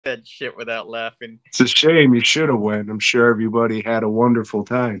that shit without laughing. It's a shame you should have went. I'm sure everybody had a wonderful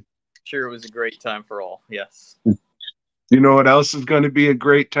time. Sure, it was a great time for all. Yes. You know what else is going to be a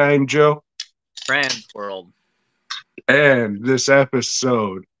great time, Joe? Trans World. And this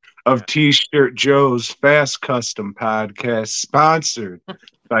episode Yeah. of T-Shirt Joe's Fast Custom Podcast, sponsored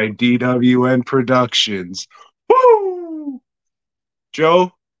by DWN Productions. Woo!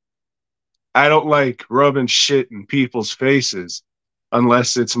 Joe, I don't like rubbing shit in people's faces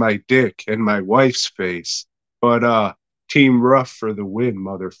unless it's my dick and my wife's face. But Team Rough for the win,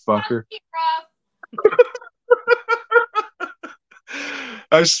 motherfucker.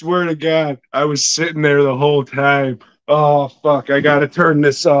 I swear to God, I was sitting there the whole time. Oh, fuck, I gotta turn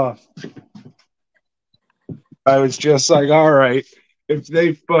this off. I was just like, all right, if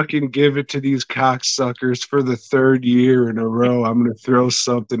they fucking give it to these cocksuckers for the third year in a row, I'm gonna throw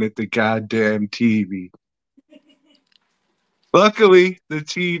something at the goddamn TV. Luckily, the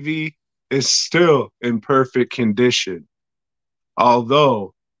TV is still in perfect condition.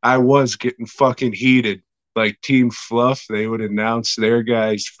 Although I was getting fucking heated. Like Team Fluff, they would announce their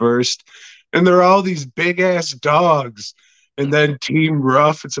guys first. And they're all these big ass dogs. And then Team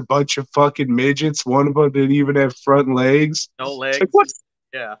Rough, it's a bunch of fucking midgets. One of them didn't even have front legs. No Like, legs. what?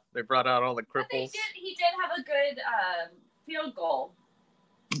 Yeah, they brought out all the cripples. He did have a good field goal.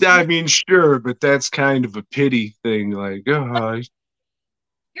 I mean, sure, but that's kind of a pity thing. Like, Your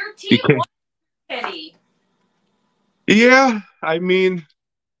team won pity. yeah, I mean,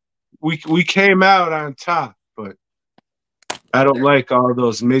 we came out on top, but I don't like all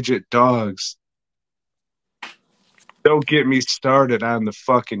those midget dogs. Don't get me started on the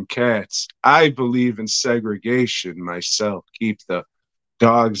fucking cats. I believe in segregation myself. Keep the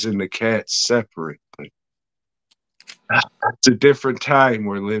dogs and the cats separate. But it's a different time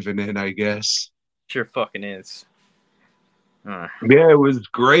we're living in, I guess. Sure fucking is. Yeah, it was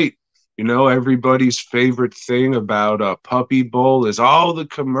great. You know, everybody's favorite thing about Puppy Bowl is all the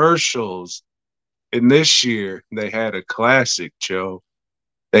commercials. And this year, they had a classic, Joe.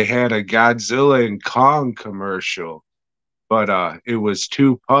 They had a Godzilla and Kong commercial. But it was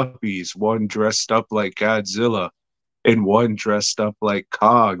two puppies, one dressed up like Godzilla and one dressed up like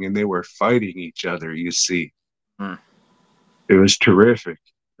Kong, and they were fighting each other, you see. Hmm. It was terrific.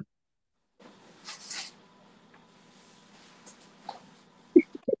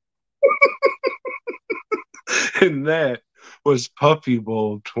 And that was Puppy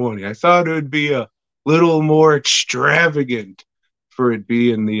Bowl 20. I thought it would be a little more extravagant for it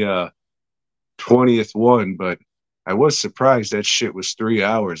being the 20th one, but I was surprised that shit was 3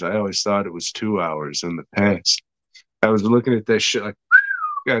 hours. I always thought it was 2 hours in the past. I was looking at that shit like,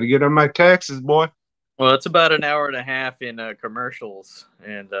 gotta get on my taxes, boy. Well, it's about an hour and a half in commercials,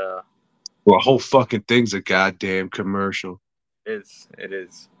 and well, the whole fucking thing's a goddamn commercial. it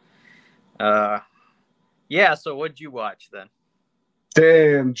is. Yeah. So, what'd you watch then?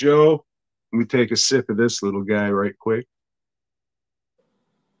 Damn, Joe. Let me take a sip of this little guy right quick.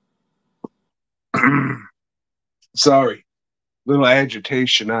 Sorry. Little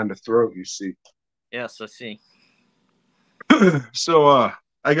agitation on the throat, you see. Yes, I see. So,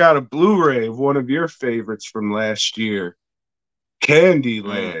 I got a Blu-ray of one of your favorites from last year,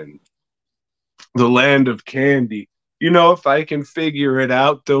 Candyland, the land of candy. You know, if I can figure it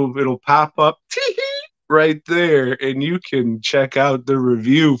out, though, it'll pop up right there, and you can check out the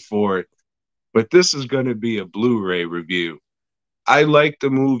review for it. But this is going to be a Blu-ray review. I like the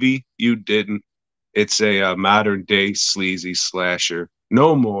movie. You didn't. It's a modern-day sleazy slasher.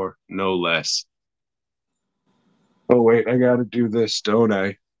 No more, no less. Oh, wait, I got to do this, don't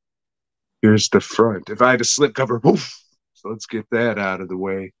I? Here's the front. If I had a slipcover, poof. So let's get that out of the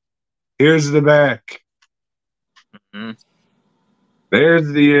way. Here's the back. Mm-hmm. There's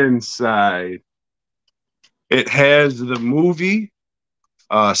the inside. It has the movie,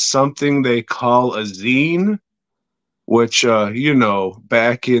 something they call a zine, which, you know,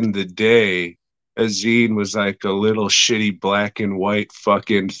 back in the day, a zine was like a little shitty black and white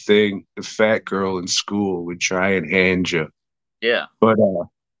fucking thing the fat girl in school would try and hand you. Yeah. But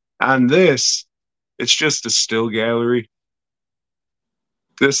on this, it's just a still gallery.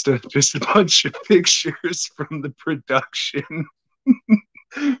 Just a bunch of pictures from the production.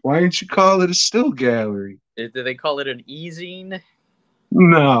 Why didn't you call it a still gallery? Did they call it an e-zine?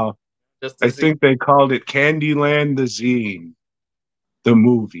 No. Just I think they called it Candyland the Zine, the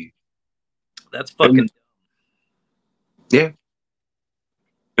movie. That's fucking yeah.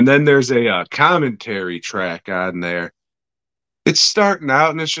 And then there's a commentary track on there. It's starting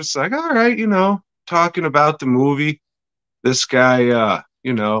out and it's just like, all right, you know, talking about the movie. This guy,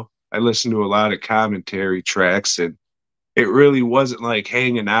 you know, I listen to a lot of commentary tracks and It really wasn't like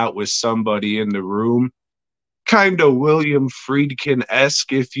hanging out with somebody in the room. Kind of William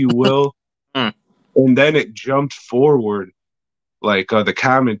Friedkin-esque, if you will. Hmm. And then it jumped forward, like the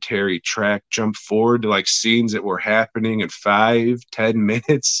commentary track jumped forward to like scenes that were happening in 5-10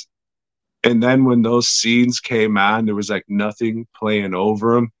 minutes. And then when those scenes came on, there was like nothing playing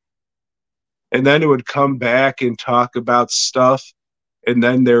over them. And then it would come back and talk about stuff. And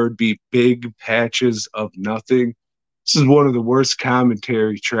then there would be big patches of nothing. This is one of the worst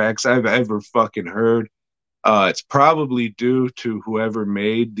commentary tracks I've ever fucking heard. It's probably due to whoever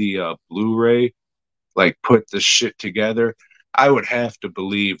made the Blu-ray, like put the shit together. I would have to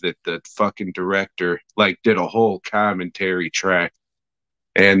believe that the fucking director like did a whole commentary track,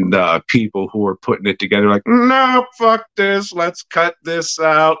 and people who were putting it together like, no, fuck this, let's cut this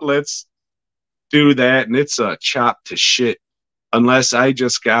out, let's do that, and it's chopped to shit. Unless I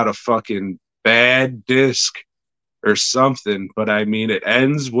just got a fucking bad disc or something, but I mean, it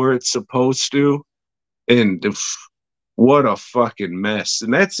ends where it's supposed to, and what a fucking mess.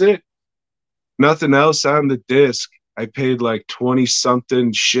 And that's it. Nothing else on the disc. I paid like 20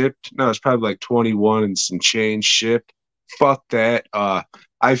 something shipped. No, it's probably like 21 and some change shipped. Fuck that.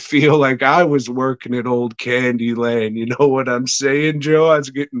 I feel like I was working at old Candyland. You know what I'm saying, Joe? I was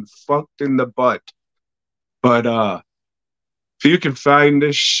getting fucked in the butt. But if you can find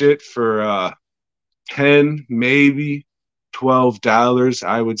this shit for 10, maybe $12,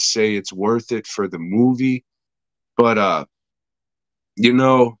 I would say it's worth it for the movie. But you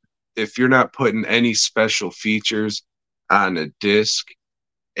know, if you're not putting any special features on a disc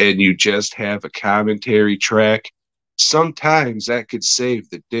and you just have a commentary track, sometimes that could save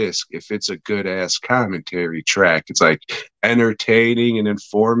the disc if it's a good ass commentary track. It's like entertaining and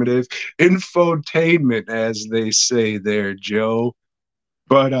informative. Infotainment, as they say there, Joe.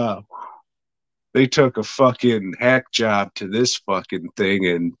 But they took a fucking hack job to this fucking thing,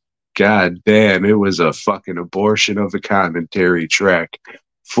 and god damn, it was a fucking abortion of a commentary track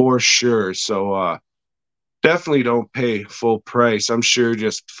for sure. So definitely don't pay full price. I'm sure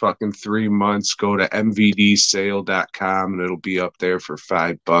just fucking 3 months, go to mvdsale.com and it'll be up there for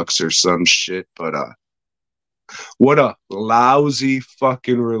 $5 or some shit. But what a lousy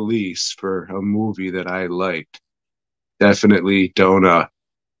fucking release for a movie that I liked. Definitely don't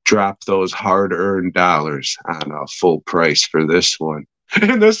drop those hard-earned dollars on a full price for this one.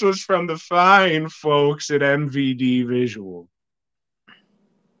 And this was from the fine folks at MVD Visual.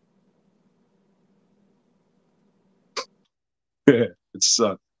 It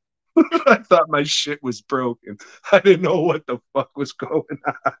sucked. I thought my shit was broken. I didn't know what the fuck was going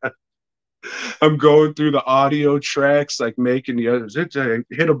on. I'm going through the audio tracks, like making the others. Did I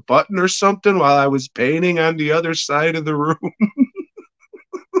hit a button or something while I was painting on the other side of the room?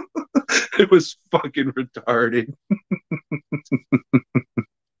 It was fucking retarded.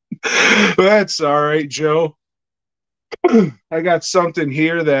 That's all right, Joe. I got something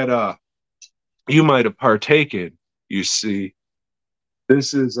here that you might have partaken. You see,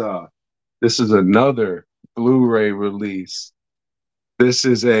 this is another Blu-ray release. This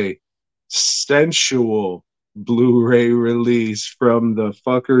is a sensual Blu-ray release from the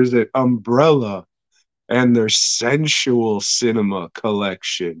fuckers at Umbrella and their sensual cinema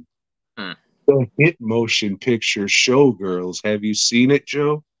collection. The hit motion picture Showgirls. Have you seen it,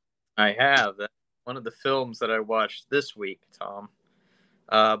 Joe? I have. That's one of the films that I watched this week, Tom.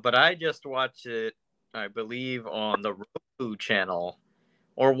 But I just watched it, I believe, on the Roku channel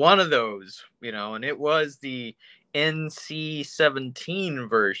or one of those, and it was the NC-17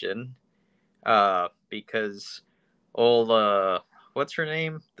 version because old, what's her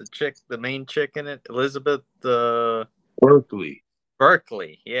name? The main chick in it, Elizabeth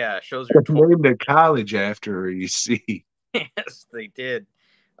Berkley, yeah, shows her named a college after her, you see. Yes, they did.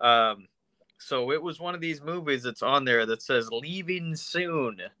 So it was one of these movies that's on there that says leaving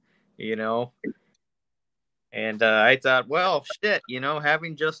soon, and I thought, well, shit,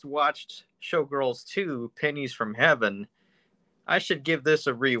 having just watched Showgirls 2, Pennies from Heaven, I should give this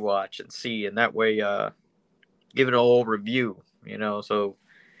a rewatch and see, and that way give it a whole review, so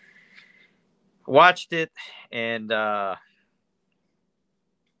watched it, and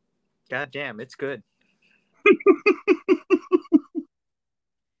goddamn, it's good.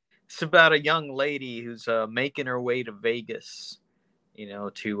 It's about a young lady who's making her way to Vegas,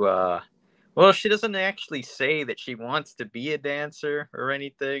 well, she doesn't actually say that she wants to be a dancer or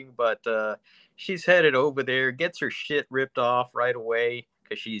anything, but she's headed over there, gets her shit ripped off right away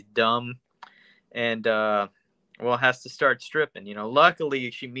because she's dumb, and has to start stripping. Luckily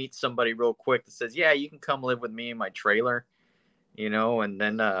she meets somebody real quick that says, yeah, you can come live with me in my trailer, and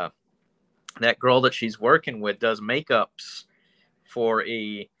then that girl that she's working with does makeups for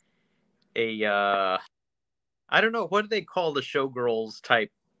a I don't know, what do they call the Showgirls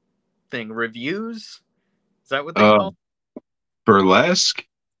type thing? Reviews? Is that what they Uh, call it? Burlesque.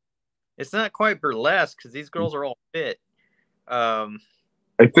 It's not quite burlesque because these girls are all fit. Um,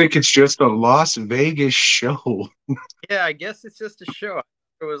 I think it's just a Las Vegas show. yeah, I guess it's just a show.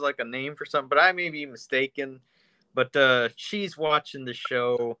 It was like a name for something, but I may be mistaken. But she's watching the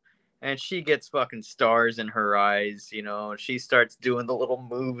show and she gets fucking stars in her eyes, you know. She starts doing the little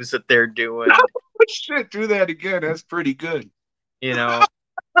moves that they're doing, Shit, do that again. That's pretty good. you know.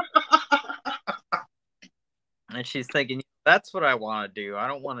 And she's thinking, that's what I want to do. I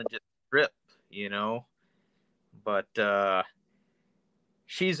don't want to just strip, you know. But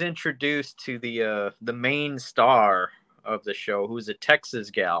she's introduced to the main star of the show, who's a Texas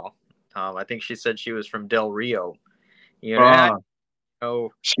gal. I think she said she was from Del Rio. You know, and I know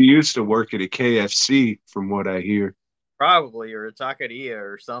She used to work at a KFC, from what I hear. probably, or a taqueria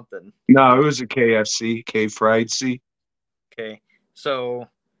or something. No, it was a KFC, K Fried C. Okay, so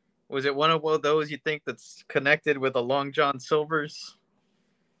was it one of those you think that's connected with a Long John Silver's?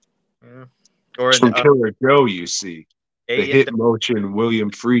 Yeah. Or It's an from Killer Joe, you see. The A hit motion William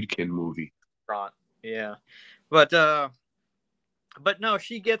Friedkin movie. restaurant? Yeah, but no,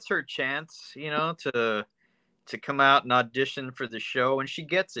 she gets her chance, you know, to come out and audition for the show, and she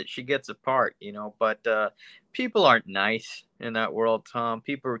gets it. She gets a part, you know. But people aren't nice in that world, Tom.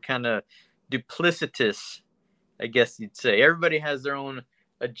 People are kind of duplicitous, I guess you'd say. Everybody has their own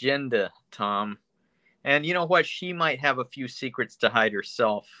agenda, Tom. And you know what? She might have a few secrets to hide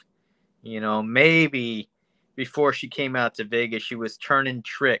herself. You know, maybe before she came out to Vegas, she was turning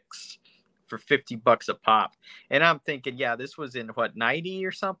tricks for $50 a pop. And I'm thinking, yeah, this was in what, 90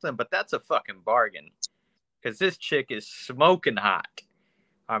 or something, but that's a fucking bargain. Because this chick is smoking hot.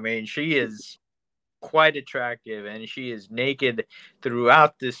 I mean, she is quite attractive and she is naked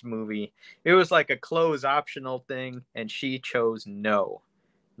throughout this movie. It was like a clothes optional thing, and she chose no.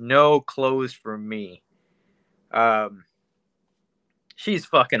 No clothes for me. Um, she's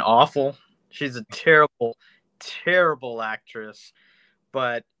fucking awful. She's a terrible, terrible actress,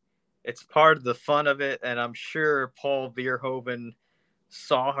 but it's part of the fun of it. And I'm sure Paul Verhoeven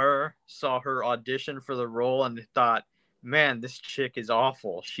saw her audition for the role, and thought, man, this chick is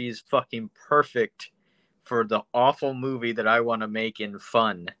awful. She's fucking perfect for the awful movie that I want to make in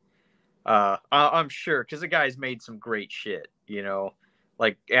fun. I'm sure, because the guy's made some great shit, you know,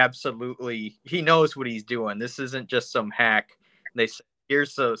 like absolutely, he knows what he's doing. This isn't just some hack. They said,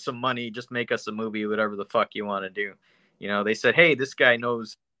 here's some money, just make us a movie, whatever the fuck you want to do. You know, they said, hey, this guy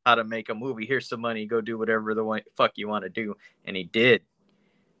knows how to make a movie. Here's some money, go do whatever the fuck you want to do, and he did.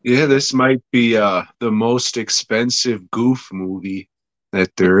 Yeah, this might be the most expensive goof movie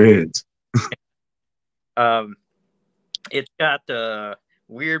that there is. Um, it's got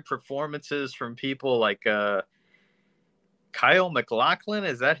weird performances from people like Kyle MacLachlan.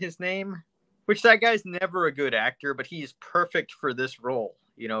 Is that his name? Which, that guy's never a good actor, but he's perfect for this role.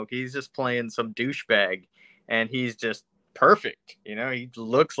 You know, he's just playing some douchebag, and he's just perfect. You know, he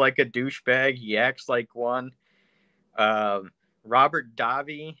looks like a douchebag. He acts like one. Robert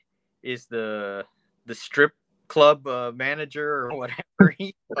Davi is the strip club manager or whatever.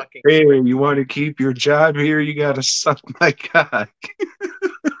 He fucking Hey, you want to keep your job here? You got to suck my cock.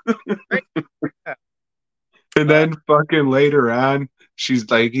 great. And then fucking later on, she's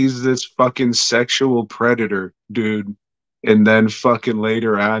like, he's this fucking sexual predator, dude. And then fucking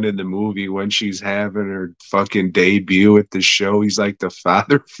later on in the movie, when she's having her fucking debut at the show, he's like the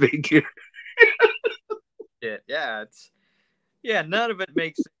father figure. Shit. Yeah, none of it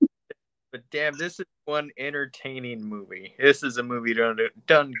makes sense. But damn, this is one entertaining movie. This is a movie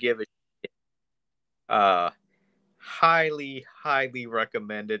don't give a shit. Highly, highly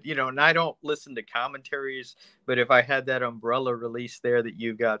recommended. You know, and I don't listen to commentaries, but if I had that umbrella release there that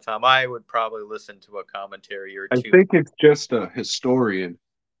you got, Tom, I would probably listen to a commentary or I two. think it's just a historian.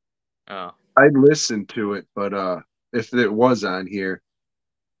 Oh, I'd listen to it, but if it was on here.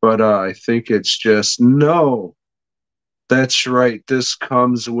 But I think it's just no. That's right. This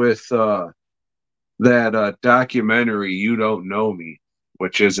comes with that documentary "You Don't Know Me,"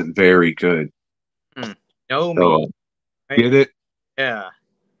 which isn't very good. know So, me. Right? get it? Yeah.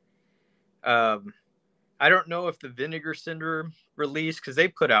 I don't know if the Vinegar Syndrome released, because they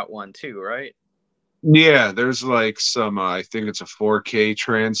put out one too, right? Yeah, there's like some. I think it's a 4K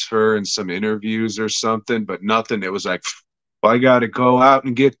transfer and some interviews or something, but nothing. It was like, I got to go out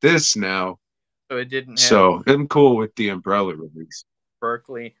and get this now. So it didn't have So I'm cool with the umbrella release.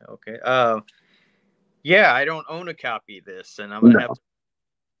 Berkeley. Okay. Yeah, I don't own a copy of this, and I'm gonna have to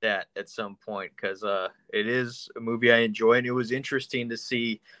that at some point because it is a movie I enjoy, and it was interesting to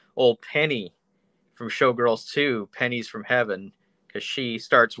see old Penny from Showgirls 2, Penny's from Heaven, because she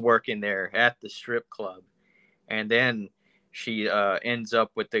starts working there at the strip club, and then she ends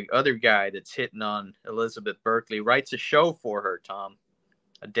up with the other guy that's hitting on Elizabeth Berkley, writes a show for her, Tom,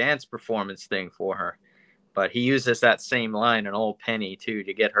 a dance performance thing for her. But he uses that same line in Old Penny, too,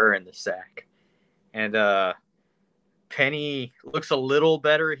 to get her in the sack. And Penny looks a little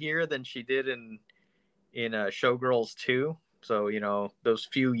better here than she did in Showgirls 2. So, you know, those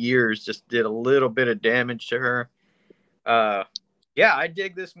few years just did a little bit of damage to her. Yeah, I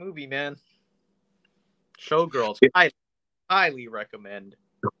dig this movie, man. Showgirls, I highly recommend.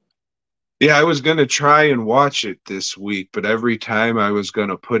 Yeah, I was going to try and watch it this week, but every time I was going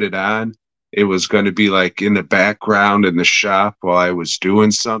to put it on, it was going to be like in the background in the shop while I was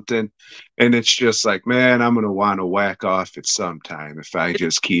doing something. And it's just like, man, I'm going to want to whack off at some time if I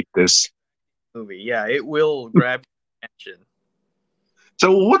just keep this movie. Yeah, it will grab your attention.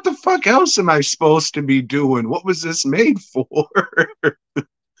 So what the fuck else am I supposed to be doing? What was this made for?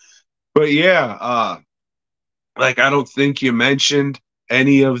 But yeah, like I don't think you mentioned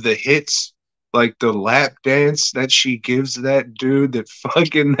any of the hits, like the lap dance that she gives that dude that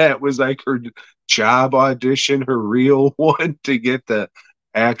fucking that was like her job audition, her real one to get the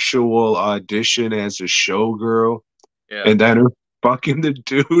actual audition as a showgirl. Yeah. And then her fucking the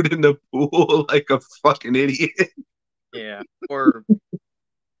dude in the pool like a fucking idiot. Yeah. Or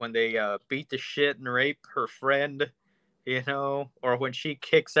when they beat the shit and rape her friend, you know, or when she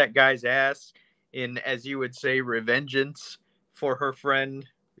kicks that guy's ass in, as you would say, revengeance for her friend,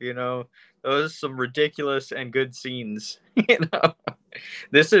 you know, those are some ridiculous and good scenes. You know,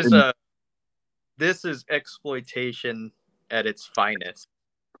 this is exploitation at its finest.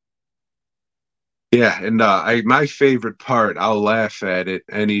 Yeah, and my favorite part, I'll laugh at it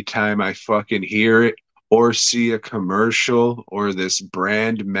anytime I fucking hear it or see a commercial or this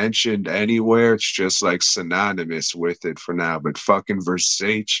brand mentioned anywhere. It's just like synonymous with it for now. But fucking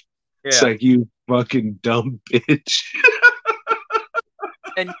Versace, it's like, you fucking dumb bitch.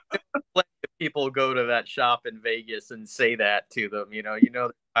 And people go to that shop in Vegas and say that to them, you know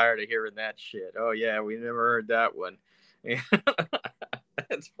they're tired of hearing that shit. Oh yeah, we never heard that one.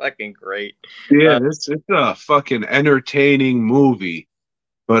 It's fucking great. Yeah, it's a fucking entertaining movie.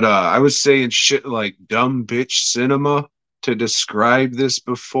 But I was saying shit like dumb bitch cinema to describe this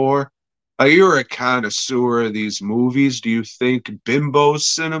before. You're a connoisseur of these movies. Do you think bimbo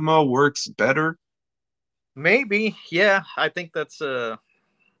cinema works better? Maybe, yeah. I think that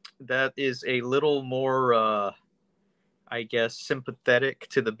is a little more, I guess, sympathetic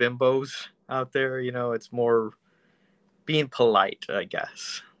to the bimbos out there. You know, it's more being polite, I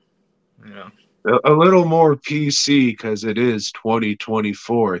guess. You know, a little more PC because it is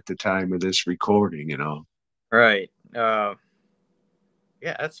 2024 at the time of this recording. You know, right? Yeah,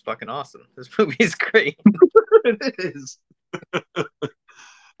 that's fucking awesome. This movie is great. It is.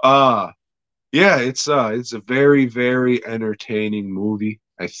 Yeah, it's a very, very entertaining movie.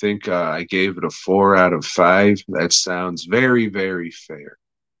 I think I gave it a 4 out of 5. That sounds very, very fair.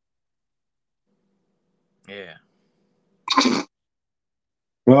 Yeah.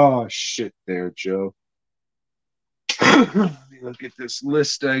 Oh shit there, Joe. Let me look at this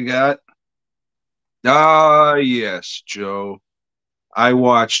list I got. Ah, yes, Joe. I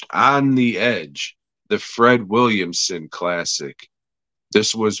watched On the Edge, the Fred Williamson classic.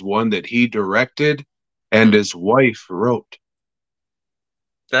 This was one that he directed and his wife wrote.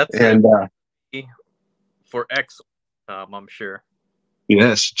 That's for excellent, I'm sure.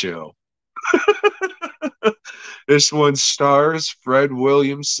 Yes, Joe. This one stars Fred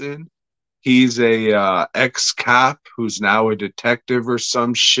Williamson. He's a ex-cop who's now a detective or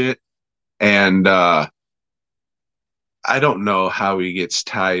some shit. And I don't know how he gets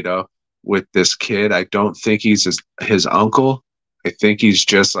tied up with this kid. I don't think he's his uncle. I think he's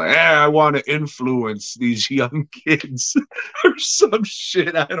just like, I want to influence these young kids or some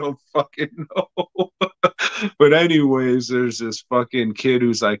shit. I don't fucking know. But anyways, there's this fucking kid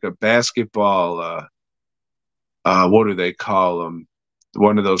who's like a basketball, what do they call them?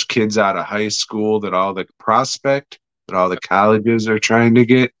 One of those kids out of high school that all the colleges are trying to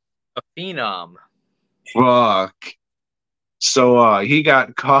get. A phenom. Fuck. So he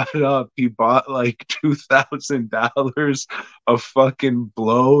got caught up. He bought like $2,000 of fucking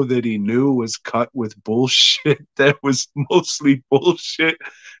blow that he knew was cut with bullshit that was mostly bullshit.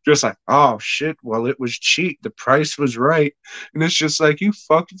 Just like, oh shit, well, it was cheap. The price was right. And it's just like, you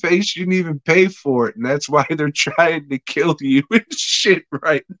fuckface, you didn't even pay for it. And that's why they're trying to kill you and shit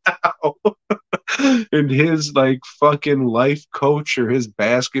right now. And his like fucking life coach or his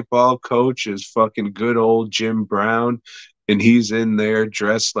basketball coach is fucking good old Jim Brown, and he's in there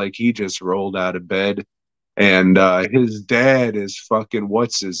dressed like he just rolled out of bed. And his dad is fucking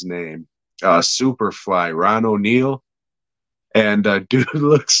what's his name? Superfly, Ron O'Neal. And dude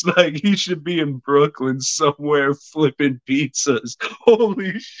looks like he should be in Brooklyn somewhere flipping pizzas.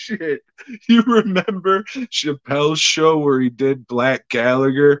 Holy shit. You remember Chappelle's show where he did Black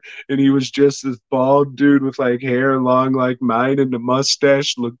Gallagher and he was just this bald dude with like hair long like mine and the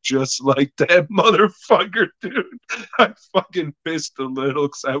mustache looked just like that motherfucker, dude. I fucking pissed a little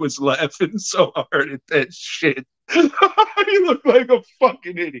because I was laughing so hard at that shit. He looked like a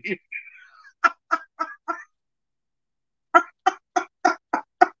fucking idiot.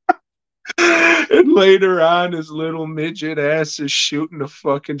 And later on, his little midget ass is shooting a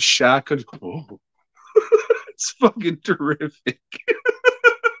fucking shotgun. Oh. It's fucking terrific.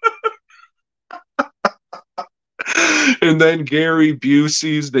 And then Gary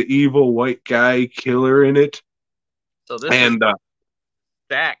Busey's the evil white guy killer in it. So this is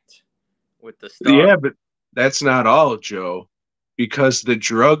stacked with the stuff. Yeah, but that's not all, Joe. Because the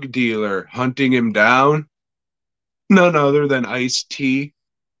drug dealer hunting him down, none other than Ice-T.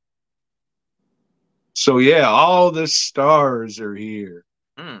 So yeah, all the stars are here.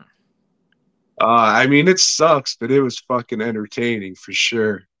 I mean, it sucks, but it was fucking entertaining for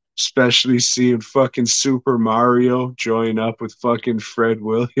sure. Especially seeing fucking Super Mario join up with fucking Fred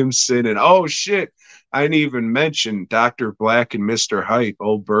Williamson. And oh shit, I didn't even mention Dr. Black and Mr. Hype,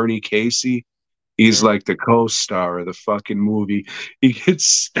 old Bernie Casey. He's like the co-star of the fucking movie. He gets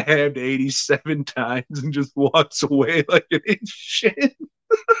stabbed 87 times and just walks away like it ain't shit.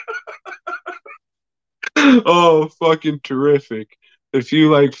 Oh, fucking terrific. If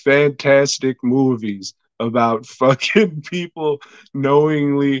you like fantastic movies about fucking people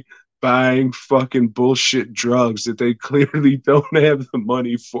knowingly buying fucking bullshit drugs that they clearly don't have the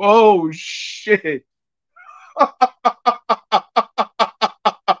money for. Oh, shit.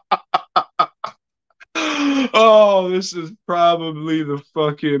 Oh, this is probably the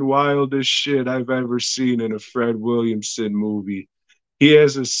fucking wildest shit I've ever seen in a Fred Williamson movie. He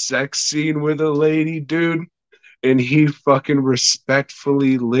has a sex scene with a lady, dude, and he fucking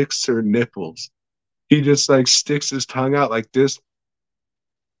respectfully licks her nipples. He just like sticks his tongue out like this.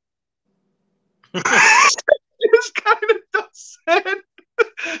 Just kind of does that. And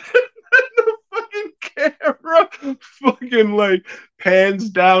then the fucking camera fucking like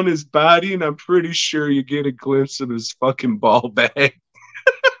pans down his body, and I'm pretty sure you get a glimpse of his fucking ball bag.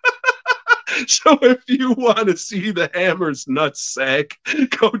 So if you want to see the Hammer's nutsack,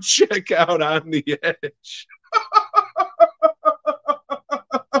 go check out On the Edge.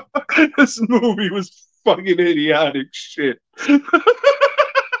 This movie was fucking idiotic shit.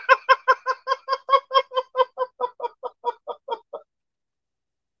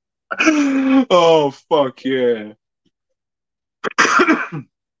 Oh, fuck yeah.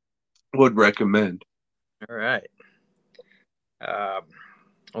 Would recommend. All right.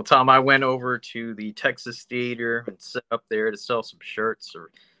 Well, Tom, I went over to the Texas Theater and set up there to sell some shirts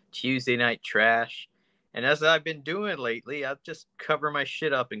or Tuesday Night Trash. And as I've been doing lately, I just cover my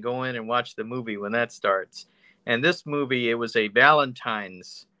shit up and go in and watch the movie when that starts. And this movie, it was a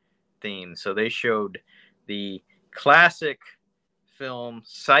Valentine's theme. So they showed the classic film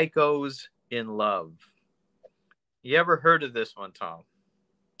Psychos in Love. You ever heard of this one, Tom?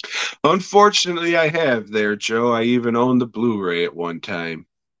 Unfortunately, I have there, Joe. I even owned the Blu-ray at one time.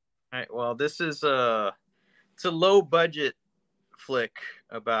 All right, well, this is it's a low budget flick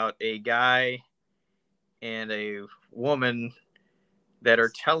about a guy and a woman that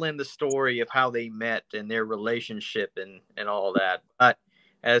are telling the story of how they met and their relationship and all that. But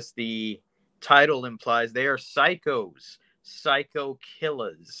as the title implies, they are psychos, psycho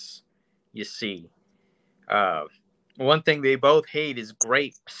killers, you see. One thing they both hate is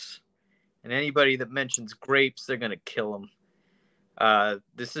grapes. And anybody that mentions grapes, they're going to kill them.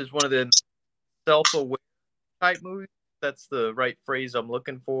 This is one of the self-aware type movies. That's the right phrase I'm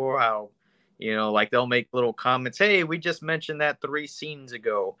looking for. How, you know, like they'll make little comments. Hey, we just mentioned that 3 scenes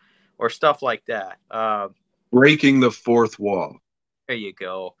ago, or stuff like that. Breaking the fourth wall. There you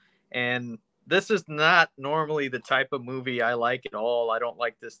go. And this is not normally the type of movie I like at all. I don't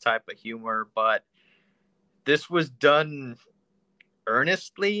like this type of humor, but this was done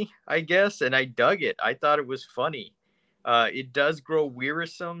earnestly, I guess, and I dug it. I thought it was funny. It does grow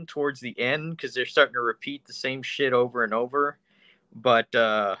wearisome towards the end because they're starting to repeat the same shit over and over. But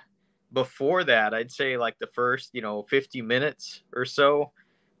before that, I'd say like the first, 50 minutes or so,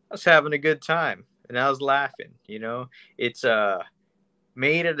 I was having a good time and I was laughing. It's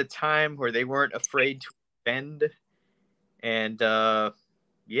made at a time where they weren't afraid to offend, and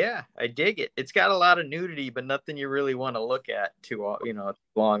yeah, I dig it. It's got a lot of nudity, but nothing you really want to look at too, too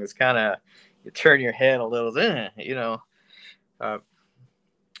long. It's kind of, you turn your head a little, Uh,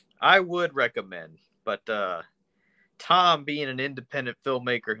 I would recommend, but Tom, being an independent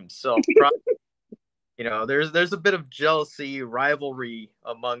filmmaker himself, probably, there's a bit of jealousy, rivalry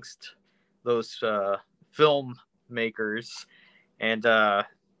amongst those filmmakers, and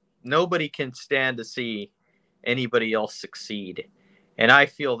nobody can stand to see anybody else succeed. And I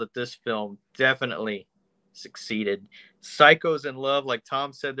feel that this film definitely succeeded. Psycho's in Love, like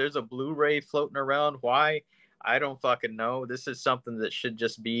Tom said, there's a Blu-ray floating around. Why? I don't fucking know. This is something that should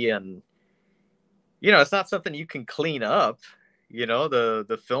just be in, it's not something you can clean up.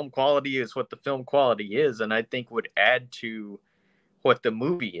 The film quality is what the film quality is, and I think would add to what the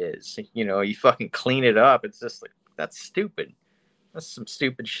movie is. You fucking clean it up. It's just like, that's stupid. That's some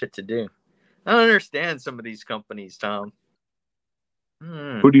stupid shit to do. I don't understand some of these companies, Tom.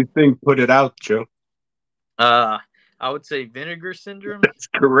 Who do you think put it out, Joe? I would say Vinegar Syndrome. That's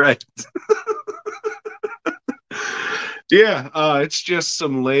correct. Yeah, it's just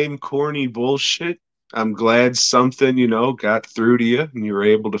some lame, corny bullshit. I'm glad something, got through to you and you were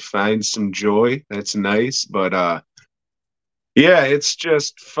able to find some joy. That's nice. But yeah, it's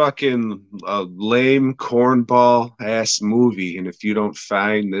just fucking a lame cornball ass movie. And if you don't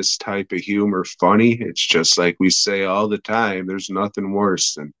find this type of humor funny, it's just like we say all the time, there's nothing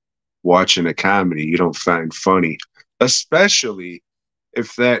worse than watching a comedy you don't find funny, especially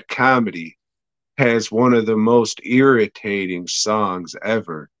if that comedy has one of the most irritating songs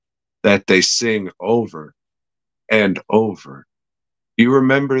ever that they sing over and over. You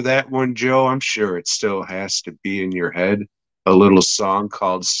remember that one, Joe? I'm sure it still has to be in your head. A little song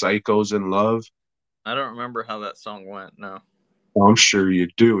called Psychos in Love. I don't remember how that song went, no. Oh, I'm sure you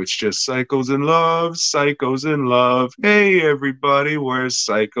do. It's just Psychos in Love, Psychos in Love. Hey, everybody, where's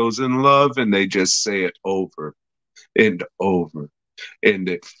Psychos in Love? And they just say it over and over. And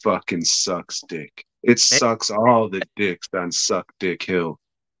it fucking sucks dick. It sucks all the dicks on Suck Dick Hill.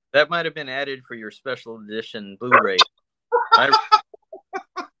 That might have been added for your special edition Blu-ray.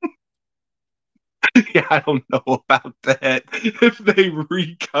 Yeah, I don't know about that. If they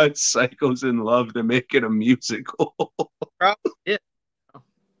recut Psychos in Love to make it a musical. Probably did. No,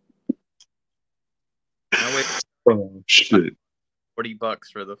 wait. Oh, shit. $40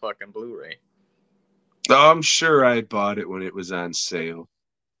 for the fucking Blu-ray. Oh, I'm sure I bought it when it was on sale.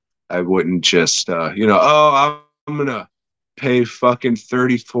 I wouldn't just, I'm going to pay fucking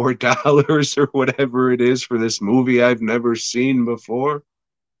 $34 or whatever it is for this movie I've never seen before.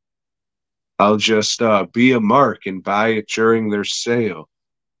 I'll just be a mark and buy it during their sale.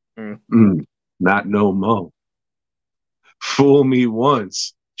 Not no mo. Fool me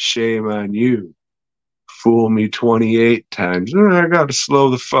once, shame on you. Fool me 28 times. I got to slow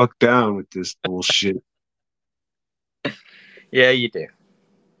the fuck down with this bullshit. Yeah, you do.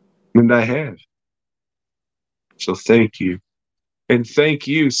 And I have. So thank you. And thank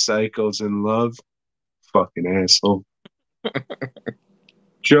you, Psychos in Love. Fucking asshole.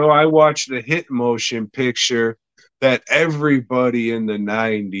 Joe, I watched the hit motion picture that everybody in the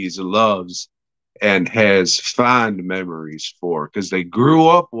 90s loves and has fond memories for because they grew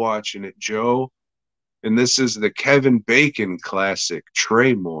up watching it, Joe. And this is the Kevin Bacon classic,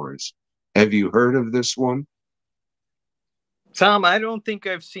 Tremors. Have you heard of this one? Tom, I don't think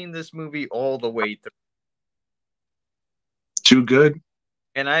I've seen this movie all the way through. Too good?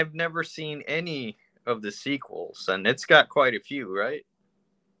 And I've never seen any of the sequels, and it's got quite a few, right?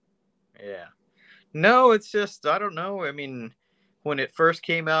 Yeah. No, it's just, I don't know. I mean, when it first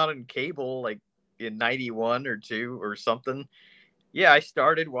came out in cable, like in 91 or 2 or something, yeah, I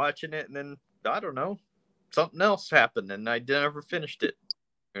started watching it, and then, I don't know, something else happened, and I never finished it.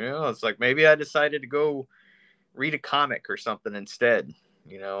 It's like maybe I decided to go read a comic or something instead,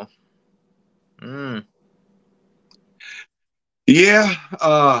 Yeah,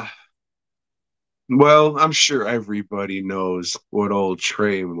 well, I'm sure everybody knows what old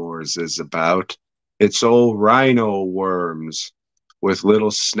Tremors is about. It's old rhino worms with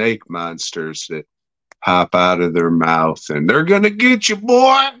little snake monsters that pop out of their mouth, and they're gonna get you,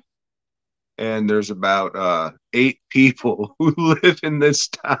 boy. And there's about 8 people who live in this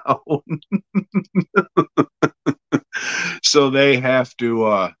town. So they have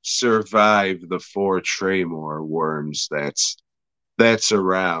to survive the 4 Tremor worms that's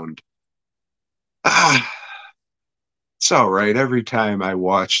around. Ah, it's all right. Every time I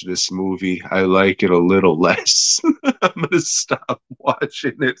watch this movie, I like it a little less. I'm gonna stop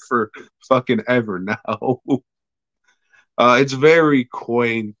watching it for fucking ever now. It's very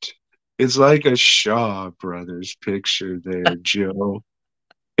quaint. It's like a Shaw Brothers picture there, Joe.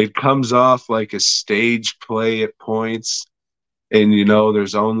 It comes off like a stage play at points. And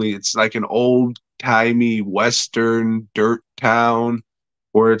it's like an old timey Western dirt town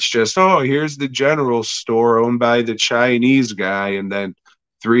where it's just, oh, here's the general store owned by the Chinese guy, and then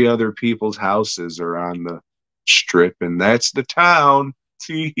 3 other people's houses are on the strip, and that's the town.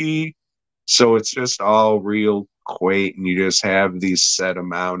 Tee. So it's just all real quaint, and you just have these set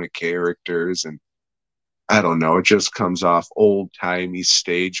amount of characters, and I don't know, it just comes off old timey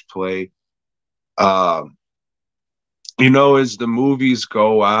stage play. Um, as the movies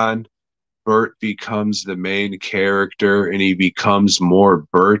go on, Bert becomes the main character and he becomes more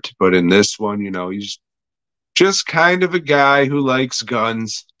Bert. But in this one, he's just kind of a guy who likes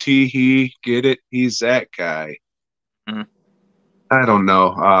guns. Tee, get it? He's that guy. Mhm. I don't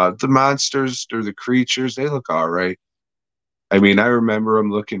know. The monsters or the creatures, they look all right. I mean, I remember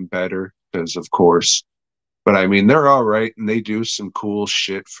them looking better because, of course. But I mean, they're all right and they do some cool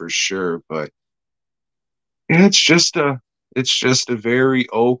shit for sure. But yeah, it's just a very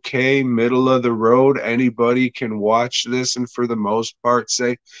okay middle of the road. Anybody can watch this and for the most part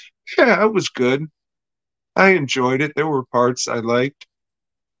say, yeah, it was good. I enjoyed it. There were parts I liked.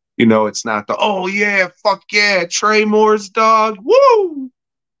 It's not the, oh yeah, fuck yeah, Trey Moore's dog. Woo!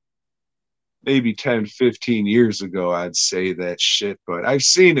 Maybe 10, 15 years ago I'd say that shit, but I've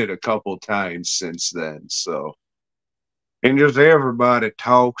seen it a couple times since then, so and just everybody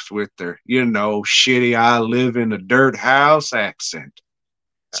talks with their, shitty I live in a dirt house accent.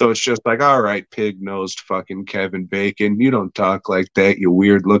 So it's just like, all right, pig-nosed fucking Kevin Bacon, you don't talk like that, you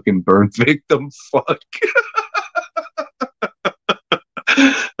weird-looking burn victim fuck.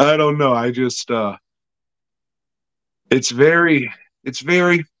 I don't know. I just, it's very,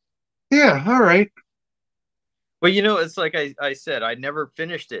 yeah, all right. Well, it's like I said, I never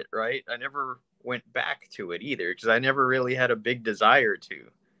finished it, right? I never went back to it either because I never really had a big desire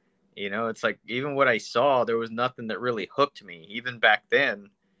to. It's like even what I saw, there was nothing that really hooked me, even back then,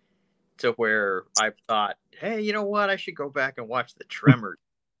 to where I thought, hey, you know what? I should go back and watch the Tremors.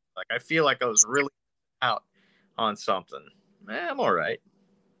 Like, I feel like I was really out on something. I'm all right.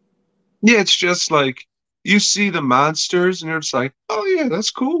 Yeah, it's just like you see the monsters and it's like, oh yeah, that's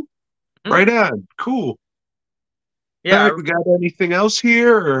cool. Mhm. Right on. Cool. All Yeah, right, we got anything else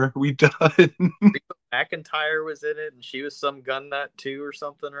here or are we done? Reba McEntire was in it, and she was some gun nut too, or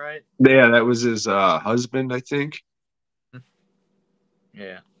something, right? Yeah, that was his husband, I think.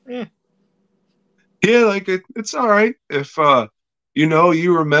 Yeah. Yeah. Yeah, like it's all right. If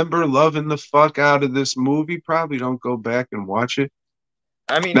you remember loving the fuck out of this movie, probably don't go back and watch it.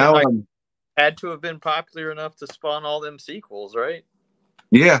 I mean, Now I had to have been popular enough to spawn all them sequels, right?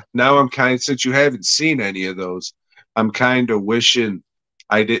 now I'm since you haven't seen any of those, I'm kind of wishing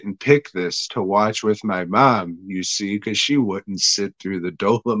I didn't pick this to watch with my mom, you see, because she wouldn't sit through the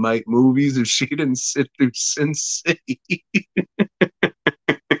Dolemite movies if she didn't sit through Sin City.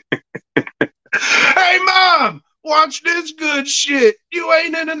 Hey, Mom, watch this good shit. You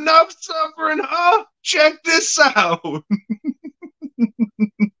ain't in enough suffering, huh? Check this out.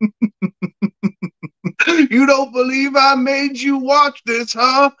 You don't believe I made you watch this,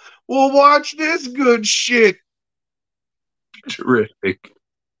 huh? Well, watch this good shit. Terrific.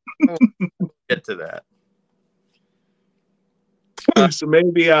 We'll get to that. So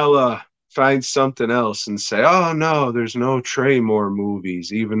maybe I'll find something else and say, oh no, there's no Tremor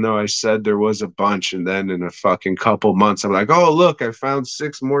movies, even though I said there was a bunch. And then in a fucking couple months, I'm like, oh, look, I found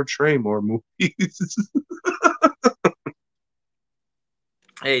 6 more Tremor movies.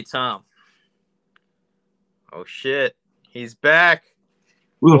 Hey, Tom. Oh, shit. He's back.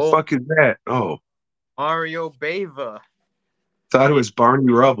 Who the Oh, fuck is that? Oh, Mario Bava. thought it was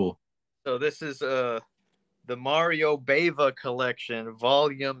Barney Rubble. So this is the Mario Bava collection,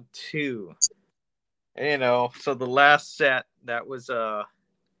 volume 2. So the last set, that was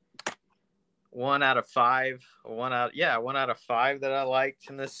 1 out of 5. 1 out of 5 that I liked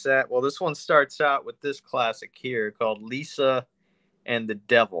in this set. Well, this one starts out with this classic here called Lisa and the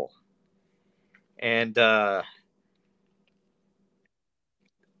Devil. And I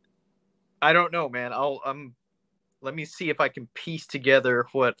don't know, man. Let me see if I can piece together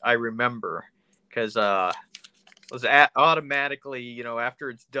what I remember, because was automatically, after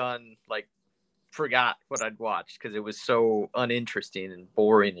it's done, like forgot what I'd watched because it was so uninteresting and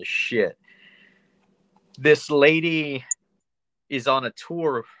boring as shit. This lady is on a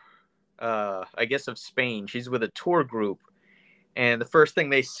tour, I guess, of Spain. She's with a tour group, and the first thing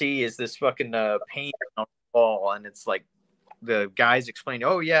they see is this fucking paint on the wall, and it's like the guys explain,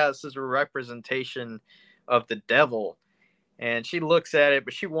 "Oh yeah, this is a representation of the devil." And she looks at it,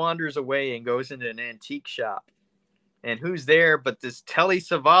 but she wanders away and goes into an antique shop. And who's there but this Telly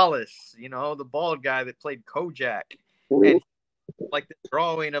Savalas, the bald guy that played Kojak. And like the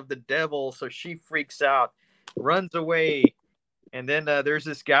drawing of the devil, so she freaks out, runs away. And then there's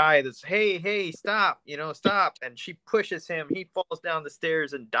this guy that's, hey, stop, stop. And she pushes him. He falls down the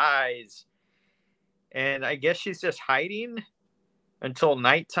stairs and dies. And I guess she's just hiding until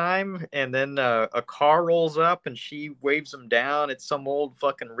nighttime, and then a car rolls up and she waves him down. It's some old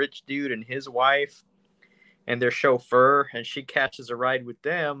fucking rich dude and his wife and their chauffeur, and she catches a ride with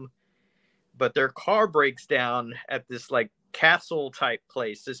them, but their car breaks down at this like castle type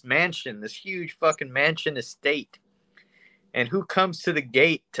place, this mansion, this huge fucking mansion estate. And who comes to the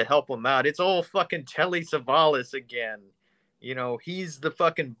gate to help them out? It's old fucking Telly Savalas again. He's the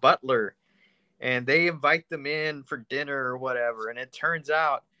fucking butler. And they invite them in for dinner or whatever. And it turns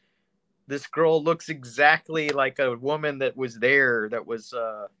out this girl looks exactly like a woman that was there, that was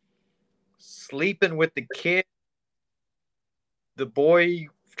sleeping with the kid, the boy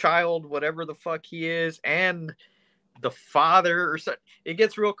child, whatever the fuck he is, and the father or something. It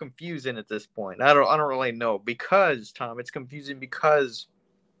gets real confusing at this point. I don't really know, because, Tom, it's confusing because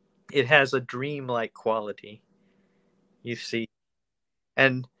it has a dreamlike quality. You see.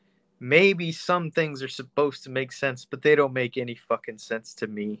 And maybe some things are supposed to make sense, but they don't make any fucking sense to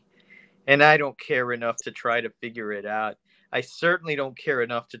me. And I don't care enough to try to figure it out. I certainly don't care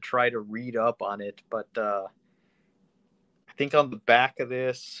enough to try to read up on it. But I think on the back of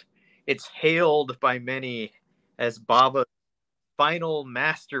this, it's hailed by many as Baba's final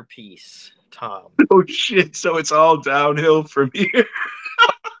masterpiece, Tom. Oh, shit. So it's all downhill from here.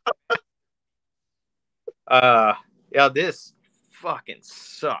 Yeah, this fucking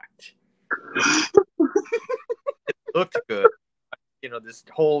sucked. It looked good. This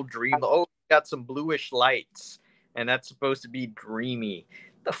whole dream. Oh, got some bluish lights, and that's supposed to be dreamy.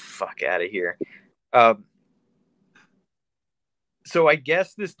 Get the fuck out of here. So I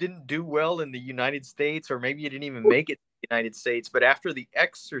guess this didn't do well in the United States, or maybe it didn't even make it to the United States. But after The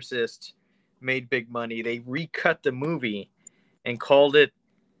Exorcist made big money, they recut the movie and called it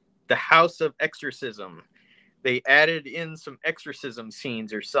The House of Exorcism. They added in some exorcism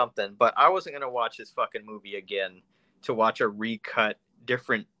scenes or something, but I wasn't going to watch this fucking movie again to watch a recut,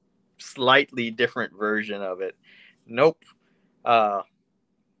 slightly different version of it. Nope.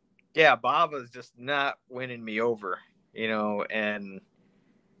 Yeah, Baba's just not winning me over, and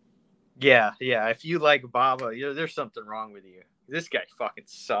yeah, if you like Baba, there's something wrong with you. This guy fucking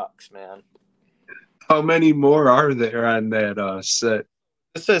sucks, man. How many more are there on that set?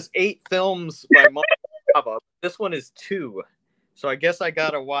 This says 8 films by Baba. This one is 2. So I guess I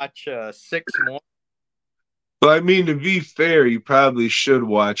gotta watch 6 more. Well, I mean, to be fair, you probably should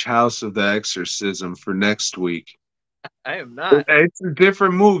watch House of the Exorcism for next week. I am not. It's a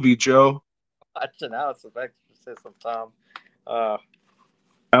different movie, Joe. Watching House of Exorcism, Tom. I'm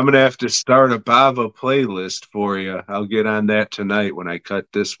going to have to start a Bava playlist for you. I'll get on that tonight when I cut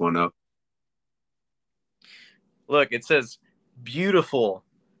this one up. Look, it says beautiful,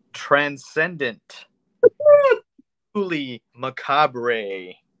 transcendent, truly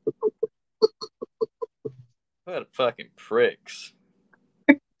macabre. What fucking pricks.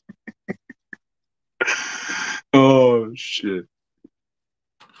 Oh, shit.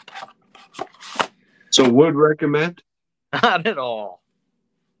 So would recommend? Not at all.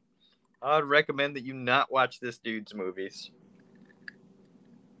 I'd recommend that you not watch this dude's movies.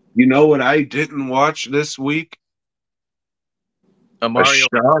 You know what I didn't watch this week?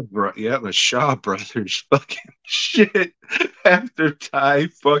 The Shaw Brothers fucking shit. After Ty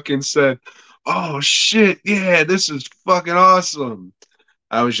fucking said, "Oh shit, yeah, this is fucking awesome,"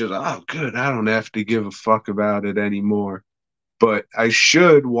 I was just, oh good, I don't have to give a fuck about it anymore. But I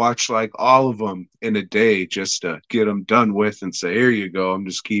should watch like all of them in a day just to get them done with and say, here you go, I'm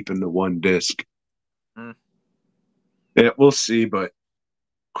just keeping the one disc. Yeah, we'll see, but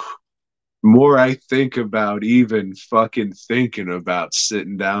more I think about even fucking thinking about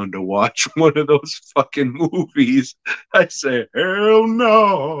sitting down to watch one of those fucking movies, I say, hell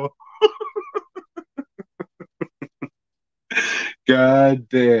no. God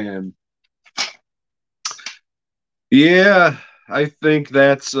damn. Yeah, I think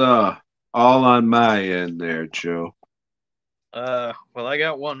that's all on my end there, Joe. Well, I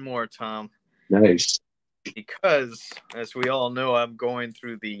got one more, Tom. Nice. Because, as we all know, I'm going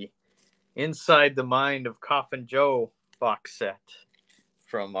through the Inside the Mind of Coffin Joe box set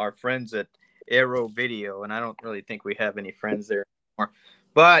from our friends at Arrow Video, and I don't really think we have any friends there anymore.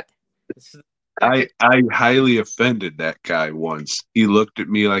 But this is I highly offended that guy once. He looked at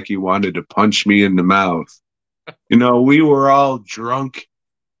me like he wanted to punch me in the mouth. You know, we were all drunk,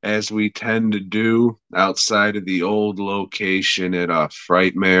 as we tend to do, outside of the old location at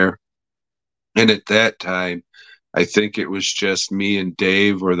Frightmare. And at that time, I think it was just me and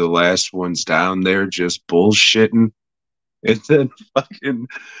Dave were the last ones down there just bullshitting. And then fucking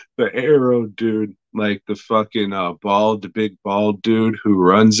the Arrow dude, like the fucking the big bald dude who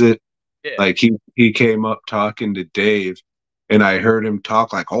runs it, yeah. like he came up talking to Dave, and I heard him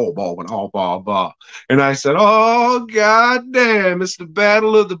talk like, oh, ball, and oh, ball. And I said, oh, god damn, it's the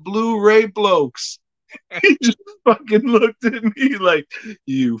battle of the Blu-ray blokes. He just fucking looked at me like,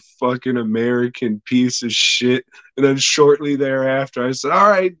 you fucking American piece of shit. And then shortly thereafter, I said, all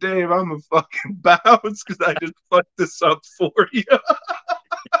right, Dave, I'm a fucking bounce because I just fucked this up for you.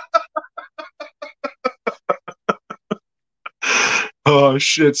 Oh,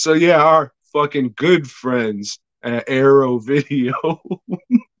 shit. So, yeah, our fucking good friends at Arrow Video.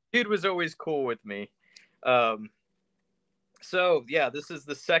 Dude was always cool with me. So, yeah, this is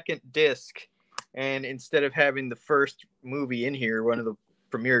the second disc. And instead of having the first movie in here, one of the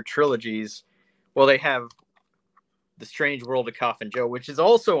premiere trilogies, well, they have The Strange World of Coffin Joe, which is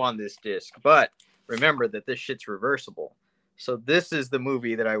also on this disc. But remember that this shit's reversible. So this is the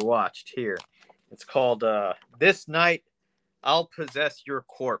movie that I watched here. It's called This Night I'll Possess Your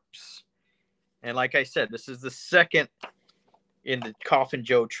Corpse. And like I said, this is the second in the Coffin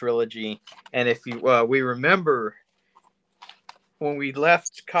Joe trilogy. And if you we remember when we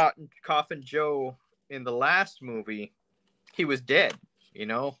left Coffin Joe in the last movie, he was dead. You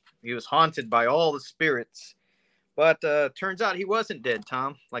know, he was haunted by all the spirits. But turns out he wasn't dead,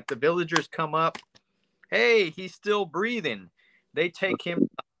 Tom. Like the villagers come up. Hey, he's still breathing. They take him to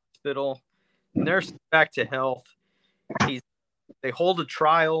the hospital, nurse him back to health. They hold a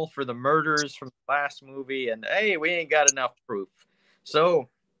trial for the murders from the last movie, and hey, we ain't got enough proof. So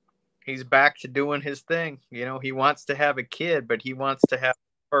he's back to doing his thing. You know, he wants to have a kid, but he wants to have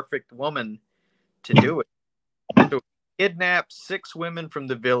a perfect woman to do it. So he kidnaps 6 women from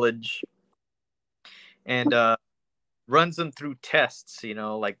the village and runs them through tests, you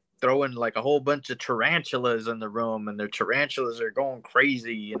know, like throwing like a whole bunch of tarantulas in the room, and their tarantulas are going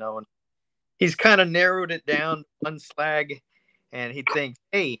crazy, you know. And he's kind of narrowed it down to one slag, and he thinks,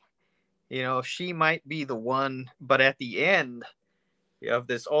 hey, you know, she might be the one. But at the end of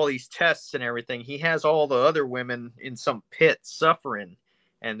this, all these tests and everything, he has all the other women in some pit suffering,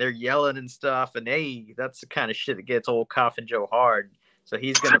 and they're yelling and stuff. And hey, that's the kind of shit that gets old Coffin Joe hard. So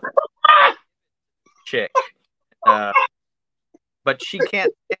he's gonna chick, but she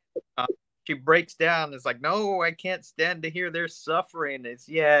can't. She breaks down. It's like, no, I can't stand to hear their suffering. It's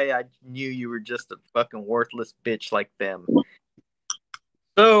yeah, I knew you were just a fucking worthless bitch like them.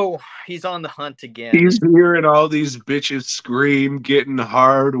 So he's on the hunt again. He's hearing all these bitches scream, getting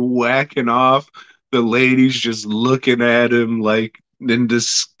hard, whacking off. The ladies just looking at him like in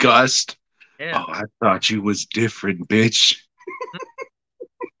disgust. Yeah. Oh, I thought you was different, bitch.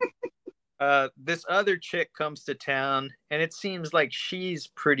 This other chick comes to town, and it seems like she's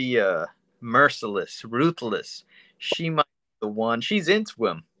pretty merciless, ruthless. She might be the one. She's into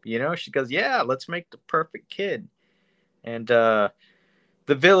him, you know. She goes, yeah, let's make the perfect kid. And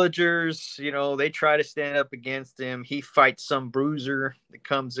the villagers, you know, they try to stand up against him. He fights some bruiser that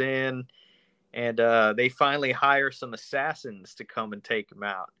comes in, and they finally hire some assassins to come and take him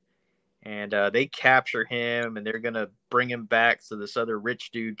out. And they capture him, and they're going to bring him back so this other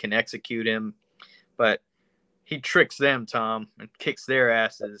rich dude can execute him. But he tricks them, Tom, and kicks their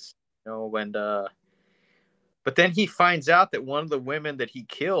asses. You know, and but then he finds out that one of the women that he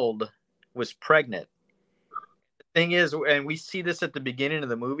killed was pregnant. The thing is, and we see this at the beginning of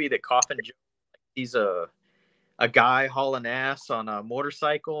the movie, that Coffin Joe, he's a guy hauling ass on a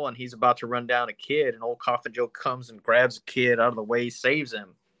motorcycle, and he's about to run down a kid, and old Coffin Joe comes and grabs a kid out of the way, saves him.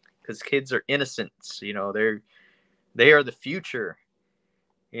 Because kids are innocents, you know, they are the future,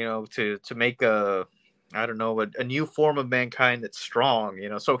 you know, to make a new form of mankind that's strong, you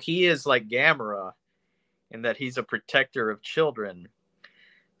know. So he is like Gamera in that he's a protector of children.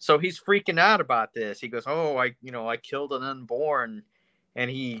 So he's freaking out about this. He goes, oh, I killed an unborn.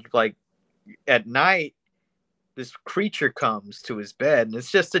 And he, like, at night, this creature comes to his bed, and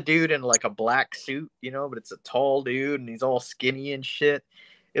it's just a dude in like a black suit, you know, but it's a tall dude, and he's all skinny and shit.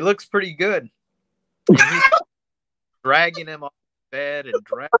 It looks pretty good. And he's dragging him off the bed and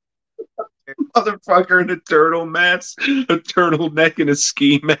dragging him. Motherfucker in a turtle mask, a turtleneck, and a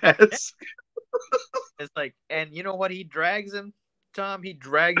ski mask. It's like, and you know what? He drags him, Tom. He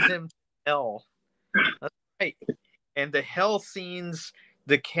drags him to hell. That's right. And the hell scenes,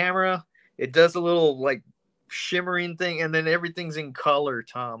 the camera, it does a little like shimmering thing, and then everything's in color,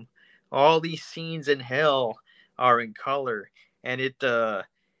 Tom. All these scenes in hell are in color, and it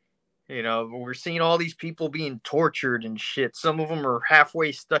we're seeing all these people being tortured and shit. Some of them are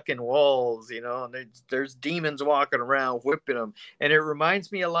halfway stuck in walls, and there's demons walking around whipping them. And it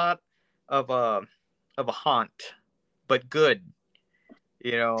reminds me a lot of a haunt, but good.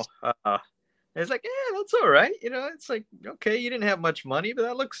 It's like, yeah, that's all right. It's like, okay, you didn't have much money, but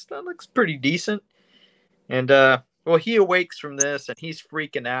that looks pretty decent. And well, he awakes from this and he's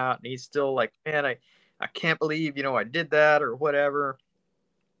freaking out, and he's still like, man, I can't believe I did that or whatever.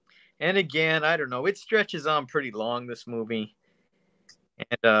 And again, I don't know. It stretches on pretty long, this movie.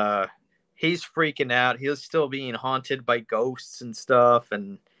 And he's freaking out. He's still being haunted by ghosts and stuff.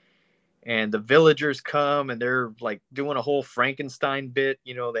 And the villagers come and they're like doing a whole Frankenstein bit,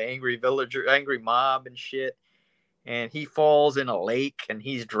 the angry mob and shit. And he falls in a lake and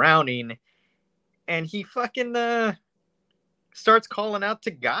he's drowning. And he fucking starts calling out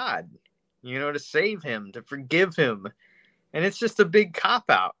to God, to save him, to forgive him. And it's just a big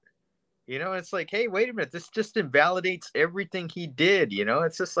cop-out. It's like, hey, wait a minute. This just invalidates everything he did.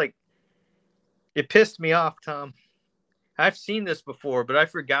 It's just like, it pissed me off, Tom. I've seen this before, but I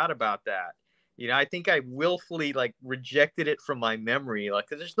forgot about that. I think I willfully like rejected it from my memory. Like,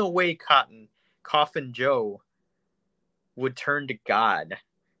 there's no way Coffin Joe would turn to God,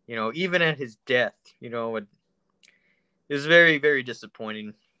 even at his death. It was very, very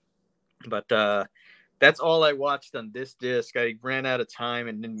disappointing. But that's all I watched on this disc. I ran out of time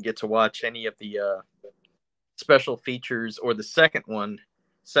and didn't get to watch any of the special features or the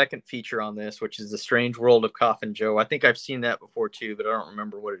second feature on this, which is The Strange World of Coffin Joe. I think I've seen that before too, but I don't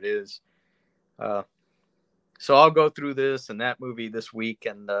remember what it is. So I'll go through this and that movie this week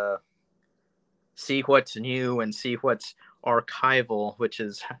and see what's new and see what's archival, which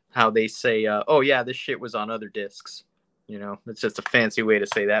is how they say, oh yeah, this shit was on other discs. It's just a fancy way to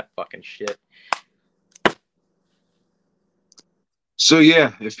say that fucking shit. So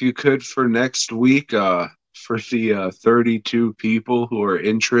yeah, if you could for next week, for the 32 people who are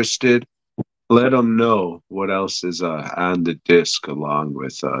interested, let them know what else is on the disc along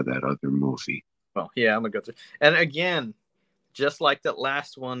with that other movie. Well, yeah, I'm gonna go through. And again, just like that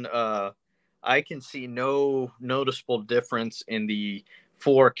last one, I can see no noticeable difference in the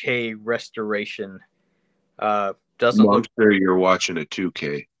 4K restoration. Doesn't look. Sure you're watching a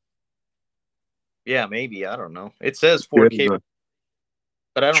 2K. Yeah, maybe, I don't know. It says 4K.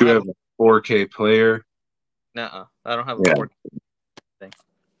 But I don't have a 4K player. Nuh-uh. I don't have a 4K thing.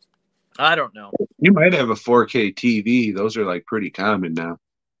 I don't know. You might have a 4K TV. Those are like pretty common now.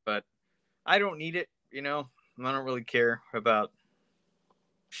 But I don't need it, I don't really care about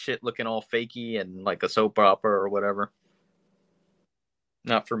shit looking all fakey and like a soap opera or whatever.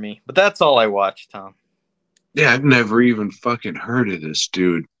 Not for me. But that's all I watched, Tom. Yeah, I've never even fucking heard of this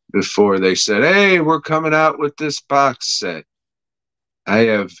dude before they said, hey, we're coming out with this box set. I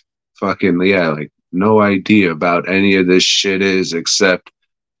have fucking, like no idea about any of this shit except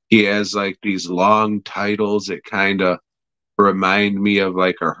he has like these long titles that kind of remind me of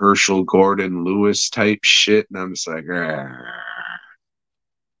like a Herschel Gordon Lewis type shit. And I'm just like,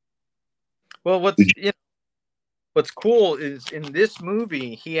 well, what's cool is in this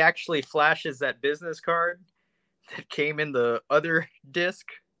movie, he actually flashes that business card that came in the other disc.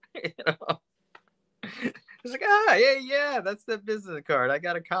 It's like, yeah, that's the business card. I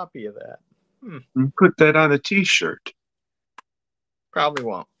got a copy of that. Put that on a t-shirt. Probably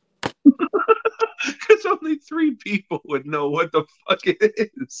won't. Because only 3 people would know what the fuck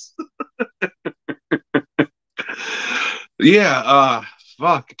it is. Yeah,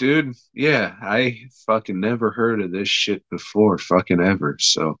 fuck, dude. Yeah, I fucking never heard of this shit before, fucking ever.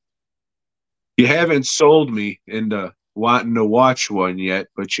 So you haven't sold me into wanting to watch one yet,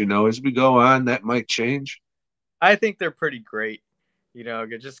 but as we go on, that might change. I think they're pretty great,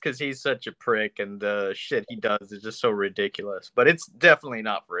 just because he's such a prick and the shit he does is just so ridiculous. But it's definitely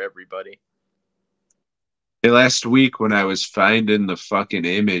not for everybody. Hey, last week when I was finding the fucking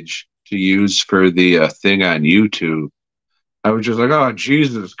image to use for the thing on YouTube, I was just like, oh,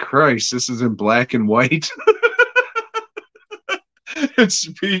 Jesus Christ, this is in black and white. And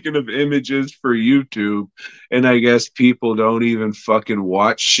speaking of images for YouTube, and I guess people don't even fucking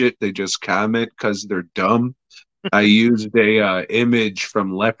watch shit, they just comment because they're dumb. I used a image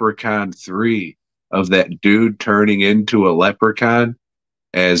from Leprechaun 3 of that dude turning into a leprechaun.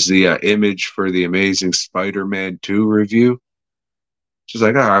 as the image for the Amazing Spider-Man 2 review. She's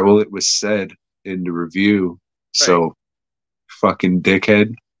like, all right, well, it was said in the review, so fucking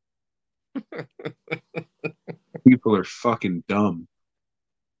dickhead. People are fucking dumb.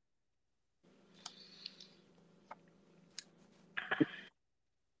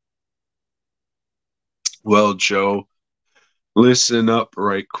 Well, Joe, listen up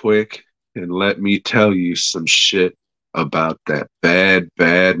right quick and let me tell you some shit about that bad,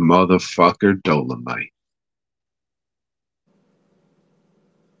 bad motherfucker Dolemite.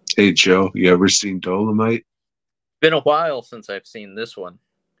 Hey, Joe, you ever seen Dolemite? Been a while since I've seen this one.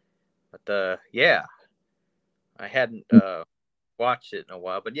 But, yeah. I hadn't watched it in a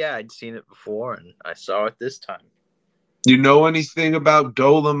while. But, yeah, I'd seen it before, and I saw it this time. You know anything about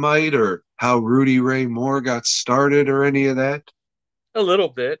Dolemite or how Rudy Ray Moore got started or any of that? A little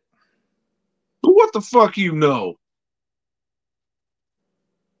bit. What the fuck you know?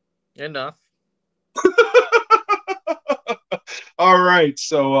 Enough. All right,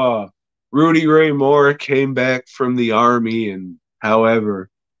 so Rudy Ray Moore came back from the army and however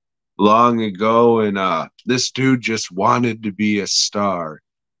long ago, and this dude just wanted to be a star.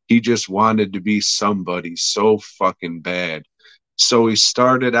 He just wanted to be somebody so fucking bad. So he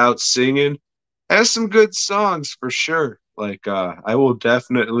started out singing. Has some good songs for sure. Like I will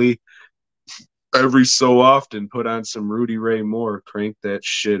definitely every so often put on some Rudy Ray Moore, crank that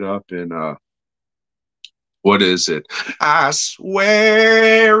shit up, and what is it? I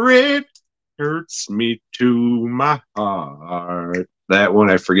swear it hurts me to my heart. That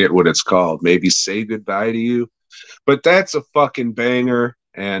one, I forget what it's called. Maybe Say Goodbye to You. But that's a fucking banger,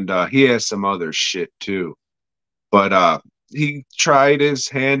 and he has some other shit too. But he tried his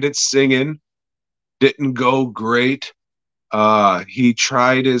hand at singing, didn't go great. He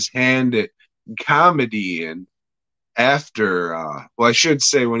tried his hand at comedy, and after, well, I should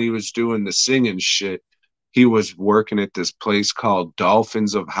say when he was doing the singing shit, he was working at this place called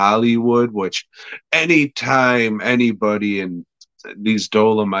Dolphins of Hollywood, which anytime anybody in these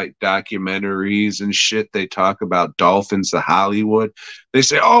Dolemite documentaries and shit, they talk about Dolphins of Hollywood, they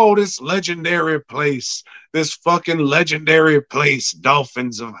say, oh, this legendary place, this fucking legendary place,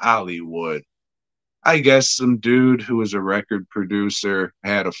 Dolphins of Hollywood. I guess some dude who was a record producer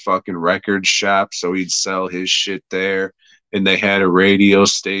had a fucking record shop, so he'd sell his shit there. And they had a radio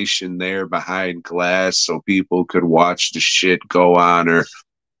station there behind glass so people could watch the shit go on or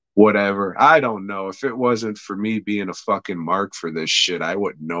whatever. I don't know. If it wasn't for me being a fucking mark for this shit, I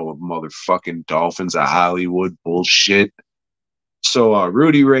wouldn't know of motherfucking Dolphins of Hollywood bullshit. So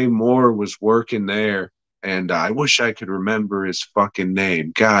Rudy Ray Moore was working there, and I wish I could remember his fucking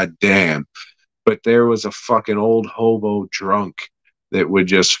name. God damn. But there was a fucking old hobo drunk that would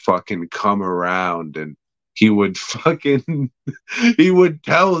just fucking come around, and he would fucking he would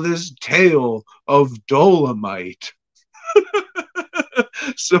tell this tale of Dolemite.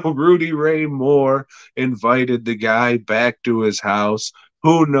 So Rudy Ray Moore invited the guy back to his house.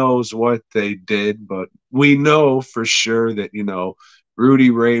 Who knows what they did, but we know for sure that, you know,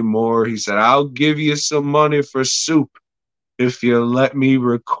 Rudy Ray Moore, he said, I'll give you some money for soup if you let me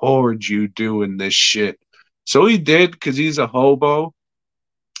record you doing this shit. So he did, because he's a hobo.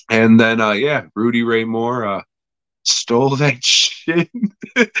 And then, yeah, Rudy Ray Moore stole that shit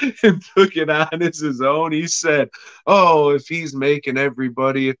and took it on as his own. He said, oh, if he's making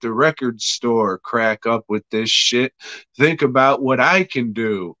everybody at the record store crack up with this shit, think about what I can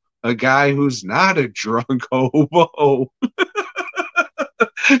do. A guy who's not a drunk hobo.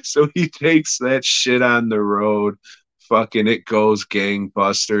 So he takes that shit on the road. Fucking it goes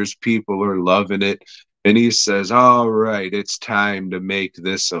gangbusters. People are loving it. And he says, all right, it's time to make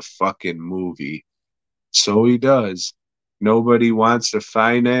this a fucking movie. So he does. Nobody wants to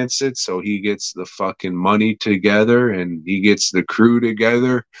finance it, so he gets the fucking money together and he gets the crew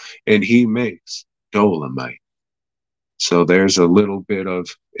together and he makes Dolemite. So there's a little bit of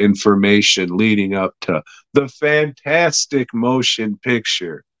information leading up to the fantastic motion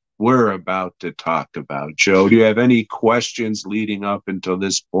picture we're about to talk about. Joe, do you have any questions leading up until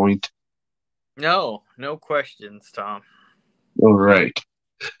this point? No questions, Tom. All right.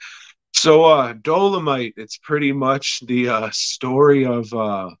 So Dolemite, it's pretty much the story of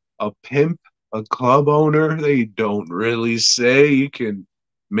a pimp, a club owner. They don't really say. You can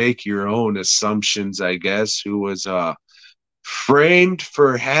make your own assumptions, I guess, who was framed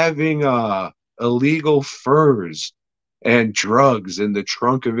for having illegal furs and drugs in the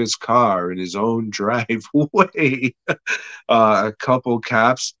trunk of his car in his own driveway. A couple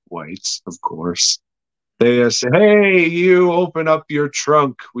cops, whites, of course, they say, hey, you open up your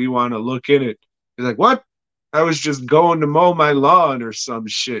trunk. We want to look in it. He's like, what? I was just going to mow my lawn or some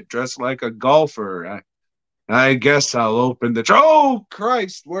shit, dressed like a golfer. I guess I'll open the. Oh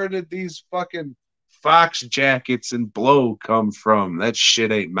Christ! Where did these fucking fox jackets and blow come from? That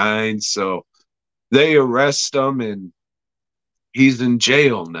shit ain't mine. So they arrest him, and he's in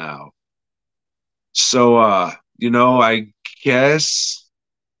jail now. So, I guess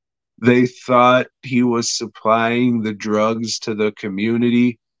they thought he was supplying the drugs to the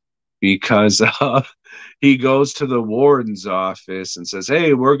community because he goes to the warden's office and says,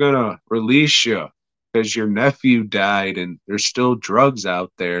 "Hey, we're gonna release you because your nephew died and there's still drugs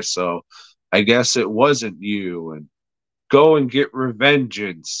out there. So I guess it wasn't you, and go and get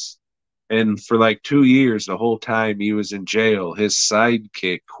revengeance." And for like 2 years, the whole time he was in jail, his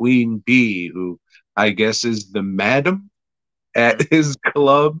sidekick, Queen Bee, who I guess is the madam at his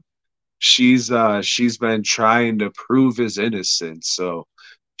club, she's been trying to prove his innocence. So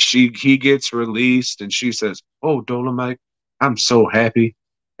he gets released and she says, "Oh, Dolemite, I'm so happy."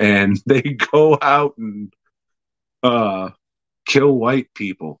 And they go out and kill white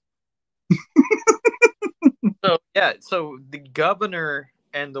people. So the governor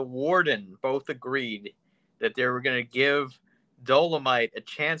and the warden both agreed that they were going to give Dolemite a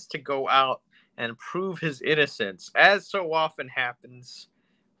chance to go out and prove his innocence, as so often happens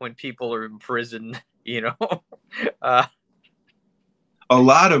when people are in prison, uh, A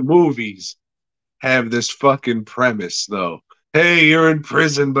lot of movies have this fucking premise, though. Hey, you're in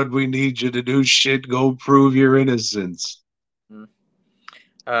prison, but we need you to do shit. Go prove your innocence.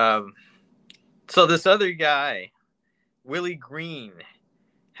 So this other guy, Willie Green,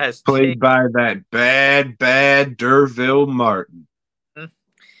 has Played by that bad Derville Martin.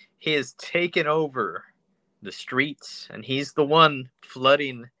 He has taken over the streets, and he's the one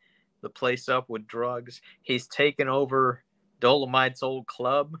flooding the place up with drugs. He's taken over Dolemite's old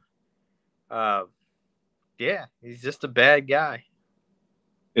club. Yeah, he's just a bad guy.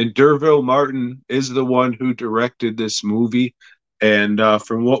 And Derville Martin is the one who directed this movie. And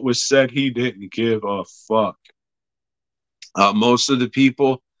from what was said, he didn't give a fuck. Most of the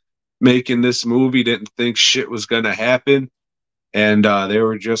people making this movie didn't think shit was going to happen. And they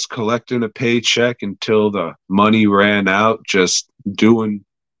were just collecting a paycheck until the money ran out, just doing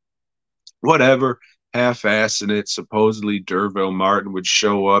whatever, half-assing it. Supposedly Derville Martin would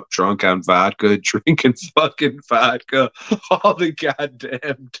show up drunk on vodka, drinking fucking vodka all the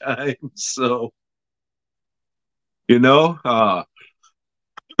goddamn time. So,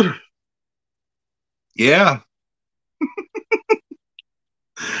 yeah.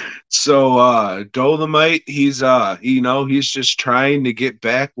 So Dolemite, he's just trying to get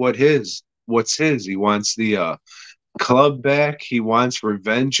back what's his. He wants the club back. He wants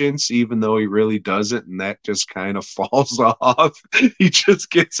revengeance, even though he really doesn't, and that just kind of falls off. He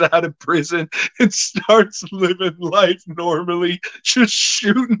just gets out of prison and starts living life normally, just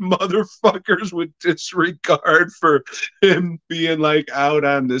shooting motherfuckers with disregard for him being like out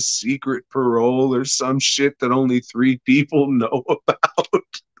on this secret parole or some shit that only 3 people know about.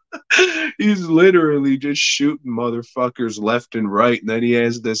 He's literally just shooting motherfuckers left and right, and then he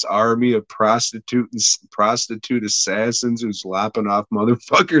has this army of prostitute assassins who's lopping off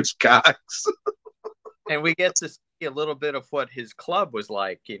motherfuckers' cocks. And we get to see a little bit of what his club was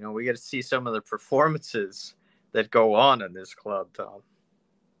like. We get to see some of the performances that go on in this club, Tom,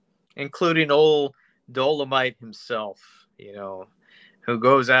 including old Dolemite himself. Who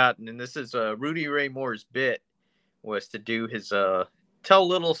goes out, and this is Rudy Ray Moore's bit, was to do his tell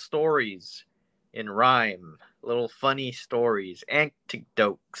little stories in rhyme, little funny stories,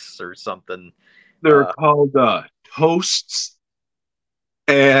 anecdotes or something. They're called toasts.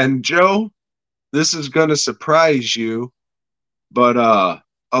 And Joe, this is going to surprise you, but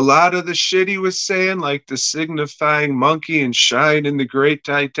a lot of the shit he was saying, like the signifying monkey and shine in the great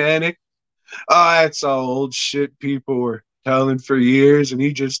Titanic, that's all old shit people were telling for years, and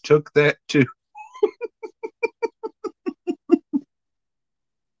he just took that too.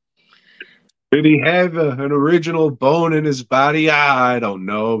 Did he have an original bone in his body? I don't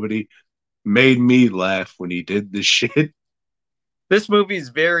know, but he made me laugh when he did the shit. This movie is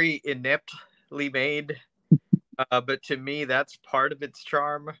very ineptly made, but to me, that's part of its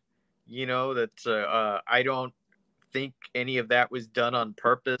charm. That I don't think any of that was done on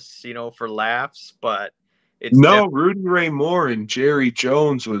purpose, for laughs, but it's Rudy Ray Moore and Jerry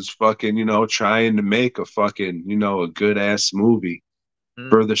Jones was fucking, trying to make a fucking, a good ass movie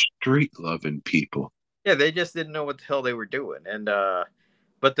for the street loving people. Yeah, they just didn't know what the hell they were doing. And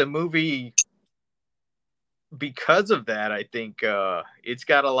but the movie, because of that, I think it's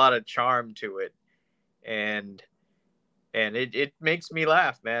got a lot of charm to it. And and it makes me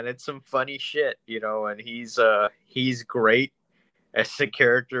laugh, man. It's some funny shit, and he's great as the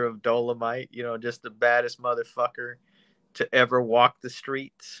character of Dolemite, just the baddest motherfucker to ever walk the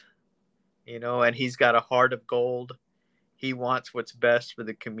streets, and he's got a heart of gold. He wants what's best for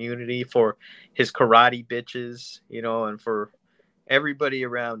the community, for his karate bitches, and for everybody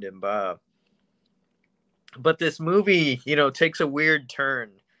around him. But this movie, takes a weird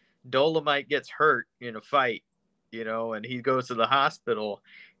turn. Dolemite gets hurt in a fight, and he goes to the hospital.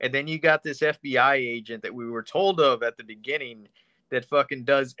 And then you got this FBI agent that we were told of at the beginning that fucking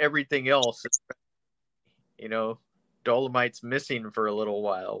does everything else. You know, Dolemite's missing for a little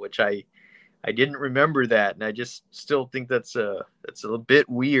while, which I didn't remember that, and I just still think that's a bit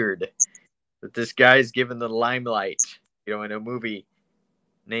weird that this guy's given the limelight, in a movie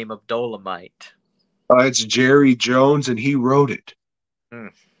name of Dolemite. It's Jerry Jones, and he wrote it. Hmm.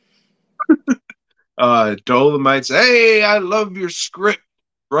 Dolemite's, hey, I love your script.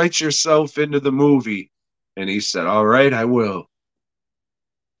 Write yourself into the movie. And he said, all right, I will.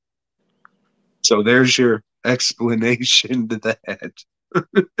 So there's your explanation to that.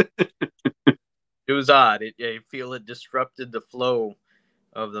 It was odd. I feel it disrupted the flow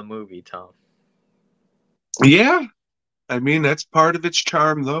of the movie, Tom. Yeah. I mean, that's part of its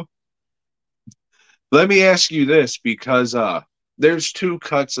charm, though. Let me ask you this, because there's two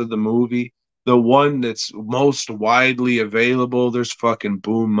cuts of the movie. The one that's most widely available, there's fucking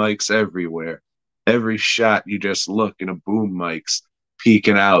boom mics everywhere. Every shot you just look and a boom mic's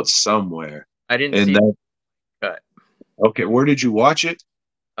peeking out somewhere. I didn't see that cut. Okay, where did you watch it?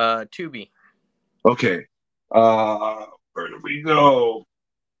 Tubi. Okay. Where do we go?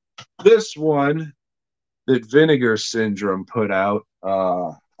 This one that Vinegar Syndrome put out,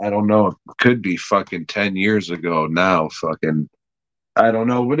 I don't know, it could be fucking 10 years ago now, fucking, I don't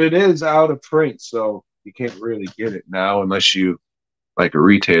know, but it is out of print, so you can't really get it now unless you, like a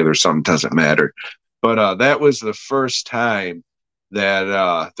retailer or something, doesn't matter. But that was the first time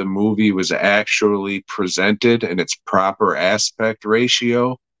that the movie was actually presented in its proper aspect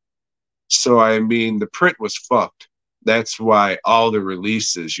ratio. So, I mean, the print was fucked. That's why all the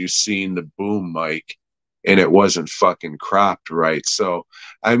releases you seen the boom mic and it wasn't fucking cropped right. So,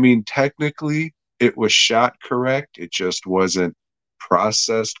 I mean, technically it was shot correct. It just wasn't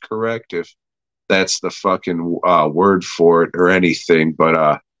processed correct, if that's the fucking word for it or anything.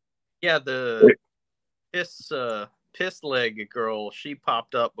 But yeah, the piss leg girl, she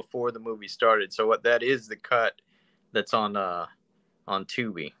popped up before the movie started. So what that is the cut that's on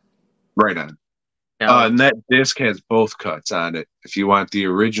Tubi. Right on. And that disc has both cuts on it. If you want the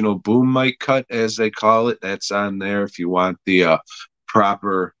original boom mic cut, as they call it, that's on there. If you want the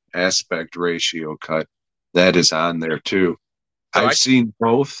proper aspect ratio cut, that is on there too. So I've seen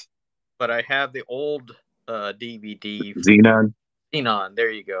both. But I have the old DVD. Xenon. Xenon, there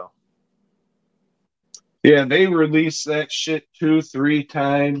you go. Yeah, they released that shit 2-3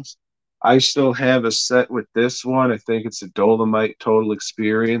 times. I still have a set with this one. I think it's a Dolemite Total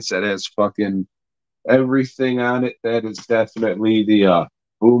Experience that has fucking everything on it. That is definitely the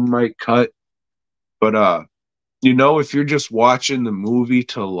boom mic cut. But if you're just watching the movie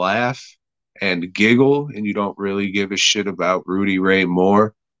to laugh and giggle and you don't really give a shit about Rudy Ray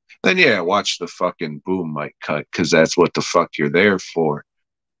Moore, then yeah, watch the fucking boom mic cut, because that's what the fuck you're there for.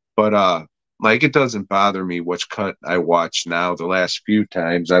 But like, it doesn't bother me which cut I watch now. The last few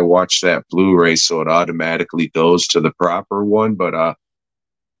times I watched that Blu-ray, so it automatically goes to the proper one. But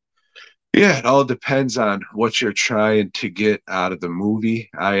yeah, it all depends on what you're trying to get out of the movie.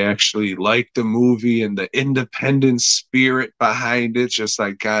 I actually like the movie and the independent spirit behind it. Just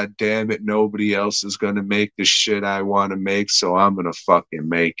like, God damn it, nobody else is going to make the shit I want to make, so I'm going to fucking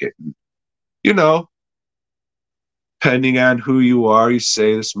make it. And, depending on who you are, you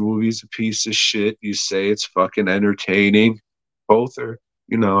say this movie's a piece of shit. You say it's fucking entertaining. Both are,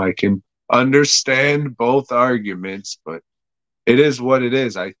 I can understand both arguments, but it is what it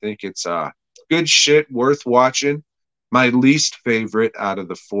is. I think it's good shit, worth watching. My least favorite out of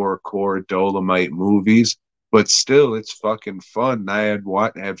the 4 core Dolemite movies, but still, it's fucking fun. I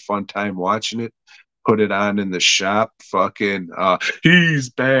had fun time watching it. Put it on in the shop. Fucking,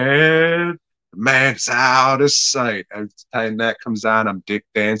 he's bad. Man's out of sight. Every time that comes on, I'm dick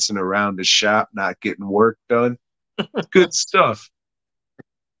dancing around the shop, not getting work done. Good stuff.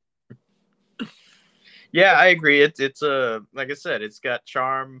 Yeah, I agree. It's like I said, it's got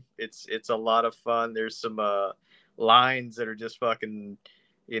charm. It's a lot of fun. There's some lines that are just fucking,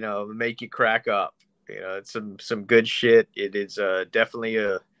 make you crack up. It's some good shit. It is definitely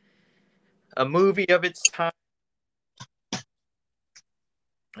a movie of its time.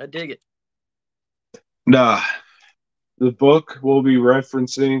 I dig it. Nah, the book we'll be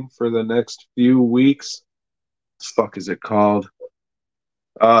referencing for the next few weeks. What the fuck is it called?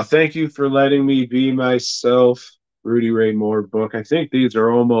 Thank you for letting me be myself. Rudy Ray Moore book. I think these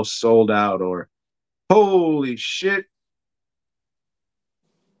are almost sold out, or holy shit.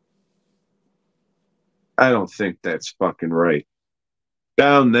 I don't think that's fucking right.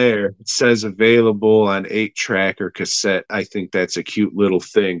 Down there, it says available on 8-track or cassette. I think that's a cute little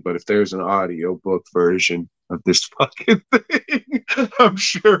thing, but if there's an audiobook version of this fucking thing, I'm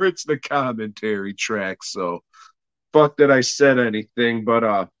sure it's the commentary track. So, fuck that I said anything,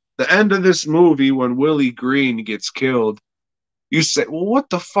 but the end of this movie when Willie Green gets killed, you say, well, what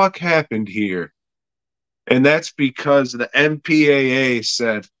the fuck happened here? And that's because the MPAA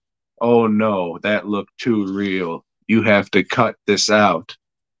said, oh no, that looked too real. You have to cut this out.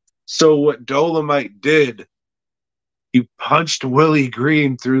 So what Dolemite did, he punched Willie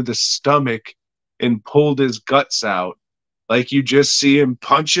Green through the stomach and pulled his guts out. Like you just see him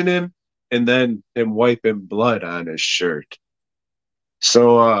punching him and then him wiping blood on his shirt.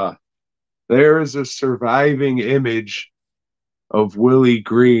 So there is a surviving image of Willie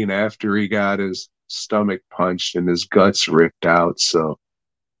Green after he got his stomach punched and his guts ripped out. So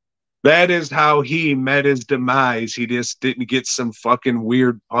that is how he met his demise. He just didn't get some fucking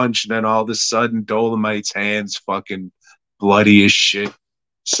weird punch, and then all of a sudden Dolomite's hands fucking bloody as shit.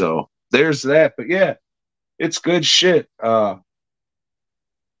 So there's that. But yeah, it's good shit. For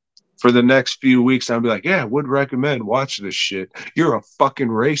the next few weeks, I'll be like, yeah, would recommend watch this shit. You're a fucking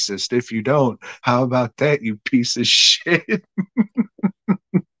racist if you don't. How about that, you piece of shit?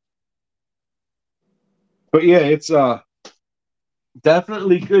 But yeah, it's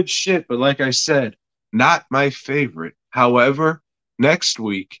definitely good shit. But like I said, not my favorite. However, next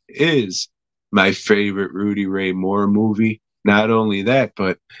week is my favorite Rudy Ray Moore movie. Not only that,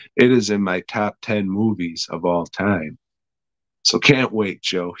 but it is in my top 10 movies of all time. So can't wait,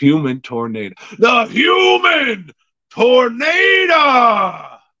 Joe. Human Tornado. The Human Tornado!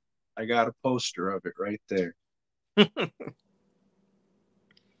 I got a poster of it right there.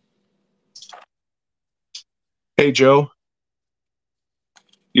 Hey, Joe.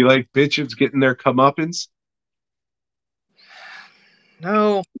 You like bitches getting their comeuppance?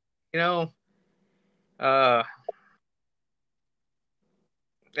 No, you know,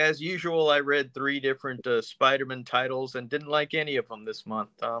 as usual, I read 3 different Spider-Man titles and didn't like any of them this month,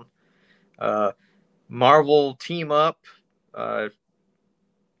 Tom. Marvel Team Up.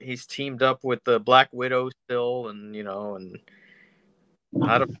 He's teamed up with the Black Widow still, and and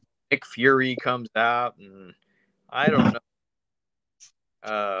I don't. Nick Fury comes out, and I don't know.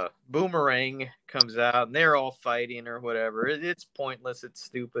 Boomerang comes out, and they're all fighting or whatever. It's pointless. It's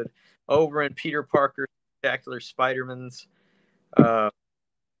stupid. Over in Peter Parker's Spectacular Spider-Man's.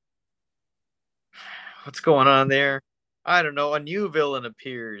 What's going on there? I don't know. A new villain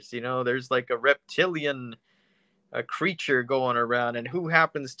appears. There's like a reptilian creature going around, and who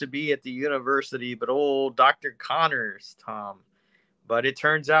happens to be at the university but old Dr. Connors, Tom. But it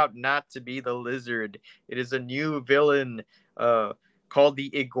turns out not to be the lizard. It is a new villain called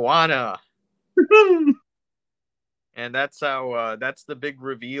the Iguana. And that's that's the big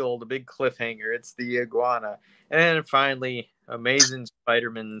reveal, the big cliffhanger. It's the Iguana. And finally, Amazing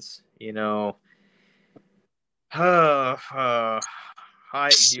Spider-Man's, Sitting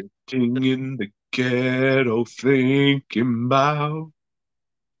in the ghetto thinking about.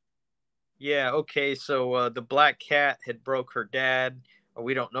 Yeah, okay, so the black cat had broke her dad.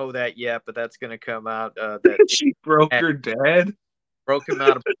 We don't know that yet, but that's going to come out. That she broke her dad? Broke him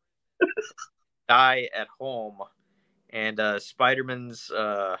out of die at home. And Spider-Man's,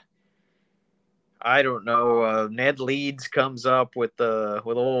 I don't know, Ned Leeds comes up with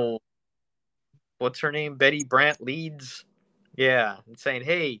old, what's her name? Betty Brant Leeds? Yeah, and saying,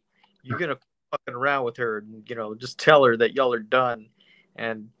 hey, you're going to fucking around with her, and, just tell her that y'all are done.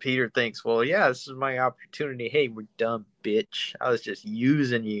 And Peter thinks, well, yeah, this is my opportunity. Hey, we're done, bitch. I was just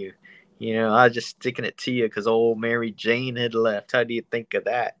using you. I was just sticking it to you because old Mary Jane had left. How do you think of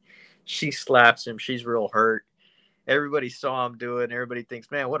that? She slaps him. She's real hurt. Everybody saw him do it, and everybody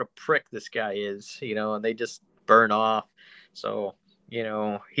thinks, man, what a prick this guy is, and they just burn off. So,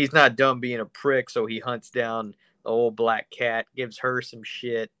 he's not done being a prick, so he hunts down the old black cat, gives her some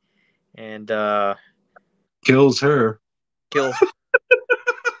shit, and kills her. Kills her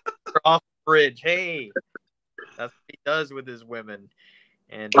off the bridge. Hey, that's what he does with his women.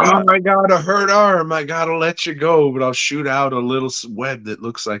 And I got a hurt arm. I gotta let you go, but I'll shoot out a little web that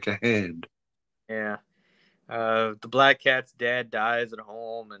looks like a hand. Yeah. The black cat's dad dies at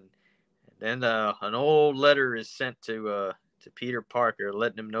home, and then an old letter is sent to Peter Parker,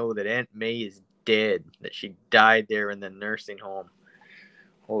 letting him know that Aunt May is dead, that she died there in the nursing home.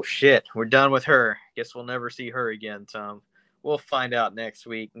 Oh shit, we're done with her. Guess we'll never see her again, Tom. We'll find out next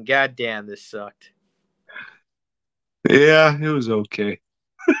week. And goddamn, this sucked. Yeah, it was okay.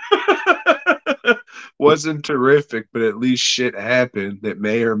 Wasn't terrific, but at least shit happened that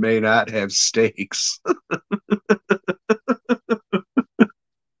may or may not have stakes.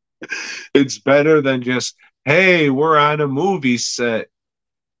 It's better than just, hey, we're on a movie set.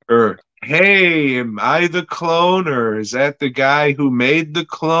 Or, hey, am I the clone? Or is that the guy who made the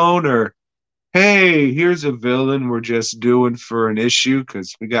clone? Or, hey, here's a villain we're just doing for an issue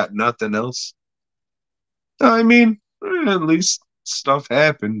because we got nothing else. I mean, at least stuff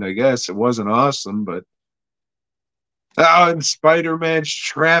happened, I guess. It wasn't awesome, but. Oh, and Spider-Man's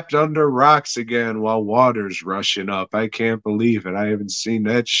trapped under rocks again while water's rushing up. I can't believe it. I haven't seen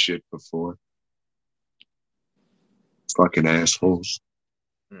that shit before. Fucking assholes.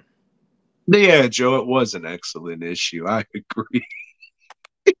 Yeah, Joe, it was an excellent issue. I agree.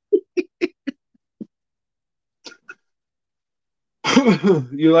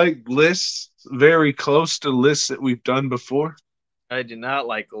 You like lists very close to lists that we've done before? I do not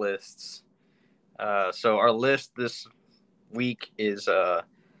like lists. So our list this week is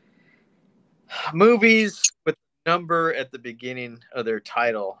movies with a number at the beginning of their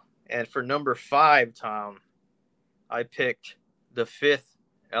title. And for number 5, Tom, I picked The Fifth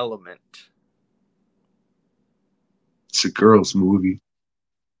Element. It's a girl's movie.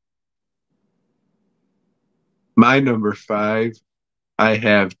 My number 5, I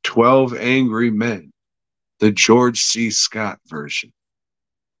have 12 Angry Men, the George C. Scott version.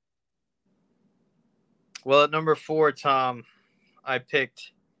 Well, at number 4, Tom, I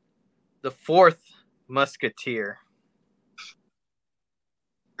picked The Fourth Musketeer.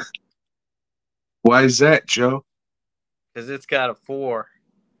 Why is that, Joe? Because it's got a 4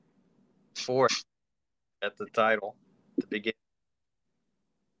 at the title at the beginning.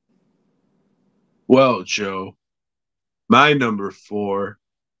 Well, Joe, my number 4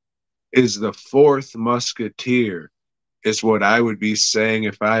 is The Fourth Musketeer, is what I would be saying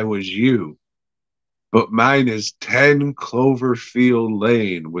if I was you. But mine is 10 Cloverfield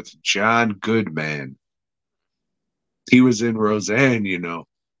Lane with John Goodman. He was in Roseanne, you know.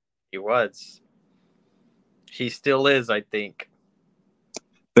 He was. He still is, I think.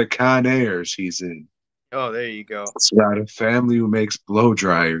 The Con Airs he's in. Oh, there you go. It's about a family who makes blow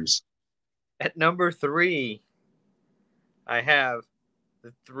dryers. At number 3, I have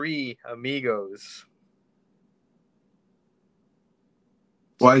The Three Amigos.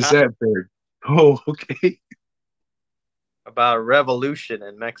 Why is that, Bird? Oh, okay. About a revolution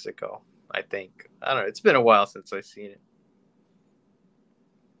in Mexico, I think. I don't know. It's been a while since I've seen it.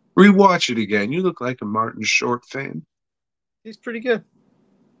 Rewatch it again. You look like a Martin Short fan. He's pretty good.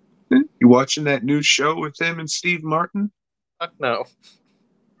 You watching that new show with him and Steve Martin? Fuck no.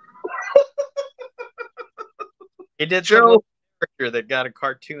 He did Joe. some little character that got a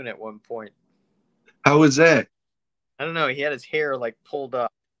cartoon at one point. How was that? I don't know. He had his hair like pulled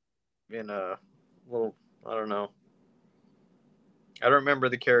up in a little. I don't know. I don't remember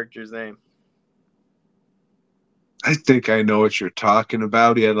the character's name. I think I know what you're talking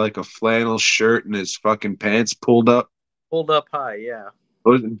about. He had like a flannel shirt and his fucking pants pulled up. Pulled up high, yeah.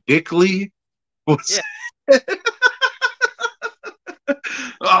 Was it Dickley? Yeah.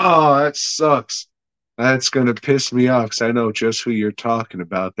 Oh, that sucks. That's going to piss me off because I know just who you're talking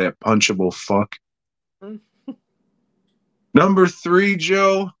about, that punchable fuck. Number 3,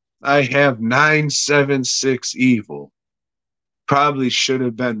 Joe, I have 976 Evil. Probably should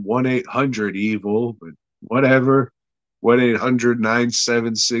have been 1-800-EVIL, but whatever.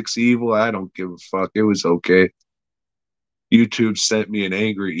 1-800-976-EVIL. I don't give a fuck. It was okay. YouTube sent me an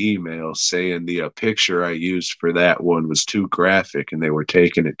angry email saying the picture I used for that one was too graphic and they were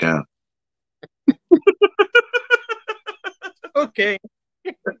taking it down. Okay.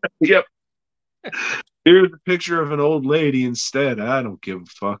 Yep. Here's a picture of an old lady instead. I don't give a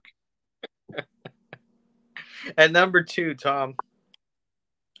fuck. At number 2, Tom,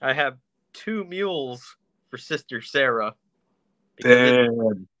 I have 2 Mules for Sister Sarah.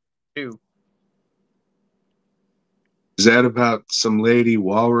 Damn. 2. Is that about some lady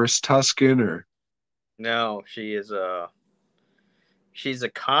Walrus Tuscan or? No, she's a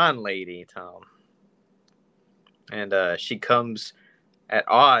con lady, Tom. And she comes at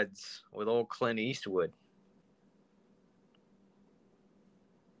odds with old Clint Eastwood.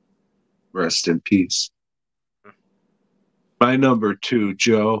 Rest in peace. My number 2,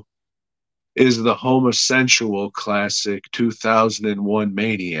 Joe, is the homosexual classic 2001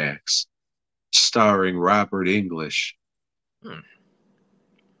 Maniacs, starring Robert English.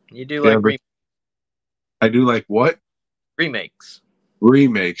 You do like I do like what? Remakes.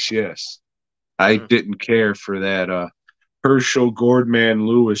 Remakes, yes. I didn't care for that Herschel Gordman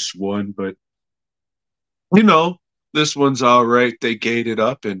Lewis one, but you know, this one's all right. They gated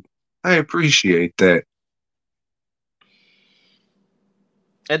up, and I appreciate that.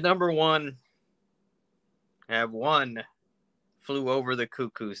 At number one, I have One Flew Over the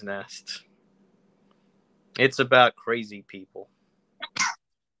Cuckoo's Nest. It's about crazy people.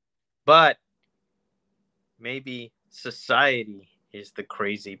 But maybe society is the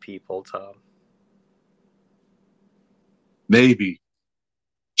crazy people, Tom. Maybe,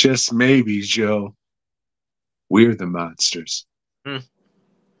 just maybe, Joe, we're the monsters. Mm.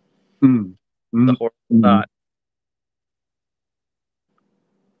 Mm. The Mm. horrible Mm. thought.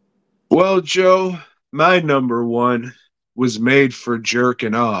 Well, Joe, my number one was made for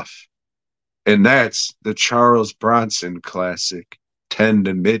jerking off, and that's the Charles Bronson classic, 10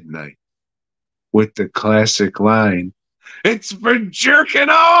 to Midnight, with the classic line, "It's for jerking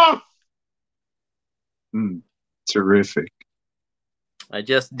off!" Terrific. I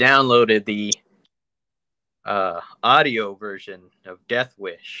just downloaded the audio version of Death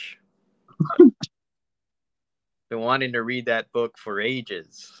Wish. Been wanting to read that book for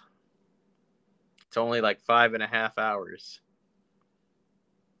ages. It's only like 5.5 hours.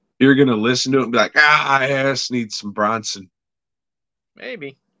 You're going to listen to it and be like, I just need some Bronson.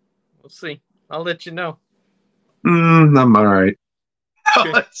 Maybe. We'll see. I'll let you know. I'm all right.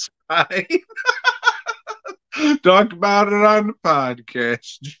 That's fine. Talk about it on the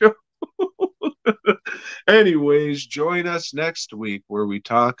podcast, Joe. Anyways, join us next week where we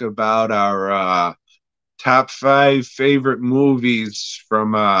talk about our top 5 favorite movies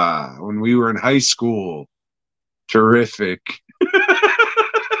from when we were in high school. Terrific.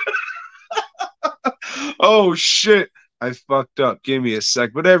 Oh, shit. I fucked up. Give me a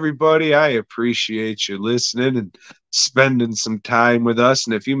sec. But everybody, I appreciate you listening and spending some time with us.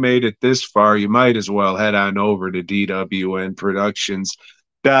 And if you made it this far, you might as well head on over to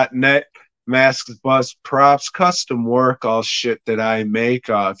dwnproductions.net. Masks, bus, props, custom work, all shit that I make.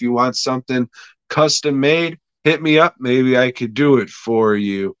 If you want something custom made, hit me up. Maybe I could do it for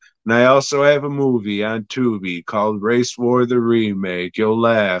you. And I also have a movie on Tubi called Race War the Remake. You'll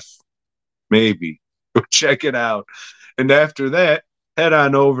laugh. Maybe. Go check it out. And after that, head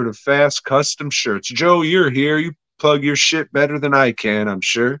on over to Fast Custom Shirts. Joe, you're here. You plug your shit better than I can, I'm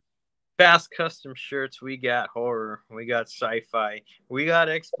sure. Fast Custom Shirts, we got horror, we got sci-fi, we got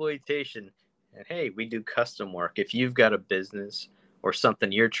exploitation. And hey, we do custom work. If you've got a business or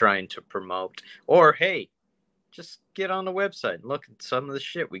something you're trying to promote, or hey, just get on the website and look at some of the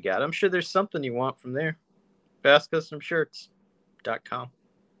shit we got. I'm sure there's something you want from there. FastCustomShirts.com.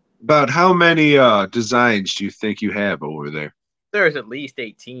 About how many designs do you think you have over there? There's at least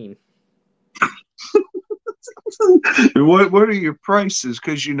 18. What are your prices?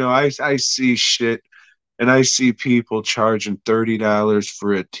 Because I see shit, and I see people charging $30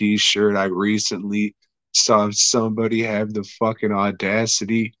 for a T-shirt. I recently saw somebody have the fucking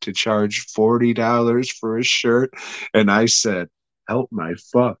audacity to charge $40 for a shirt, and I said, "Help my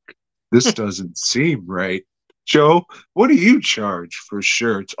fuck! This doesn't seem right." Joe, what do you charge for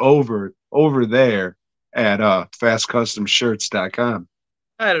shirts over there at fastcustomshirts.com?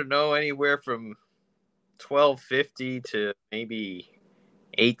 I don't know, anywhere from $12.50 to maybe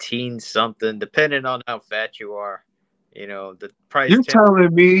 18 something, depending on how fat you are. The price. You're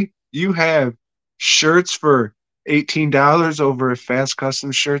telling me you have shirts for $18 over at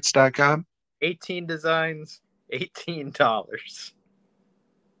fastcustomshirts.com? 18 designs, $18.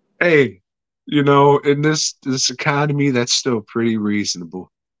 Hey, in this economy, that's still pretty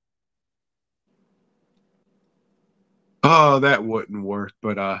reasonable. Oh, that wouldn't work.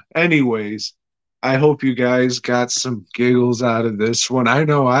 But anyways, I hope you guys got some giggles out of this one. I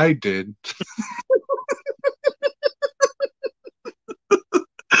know I did.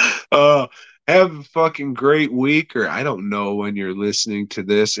 Have a fucking great week, or I don't know when you're listening to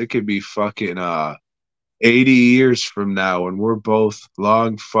this. It could be fucking 80 years from now, and we're both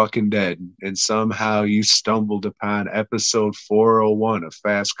long fucking dead, and somehow you stumbled upon episode 401 of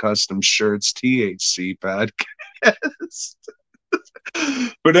Fast Custom Shirts THC podcast.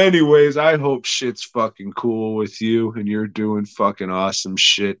 But anyways, I hope shit's fucking cool with you, and you're doing fucking awesome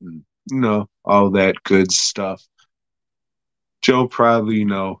shit, and all that good stuff. Joe probably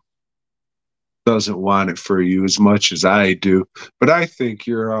doesn't want it for you as much as I do, but I think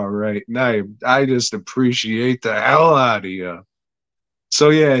you're all right, and I just appreciate the hell out of you. So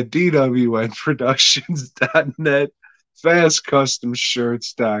yeah, dwnproductions.net,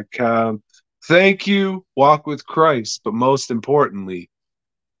 fastcustomshirts.com. Thank you, walk with Christ, but most importantly,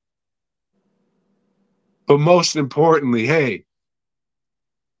 But most importantly, hey,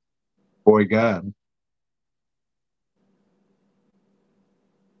 boy God.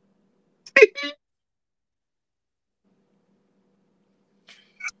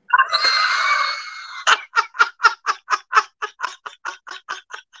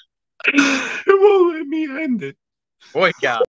 It won't let me end it. Boy, God.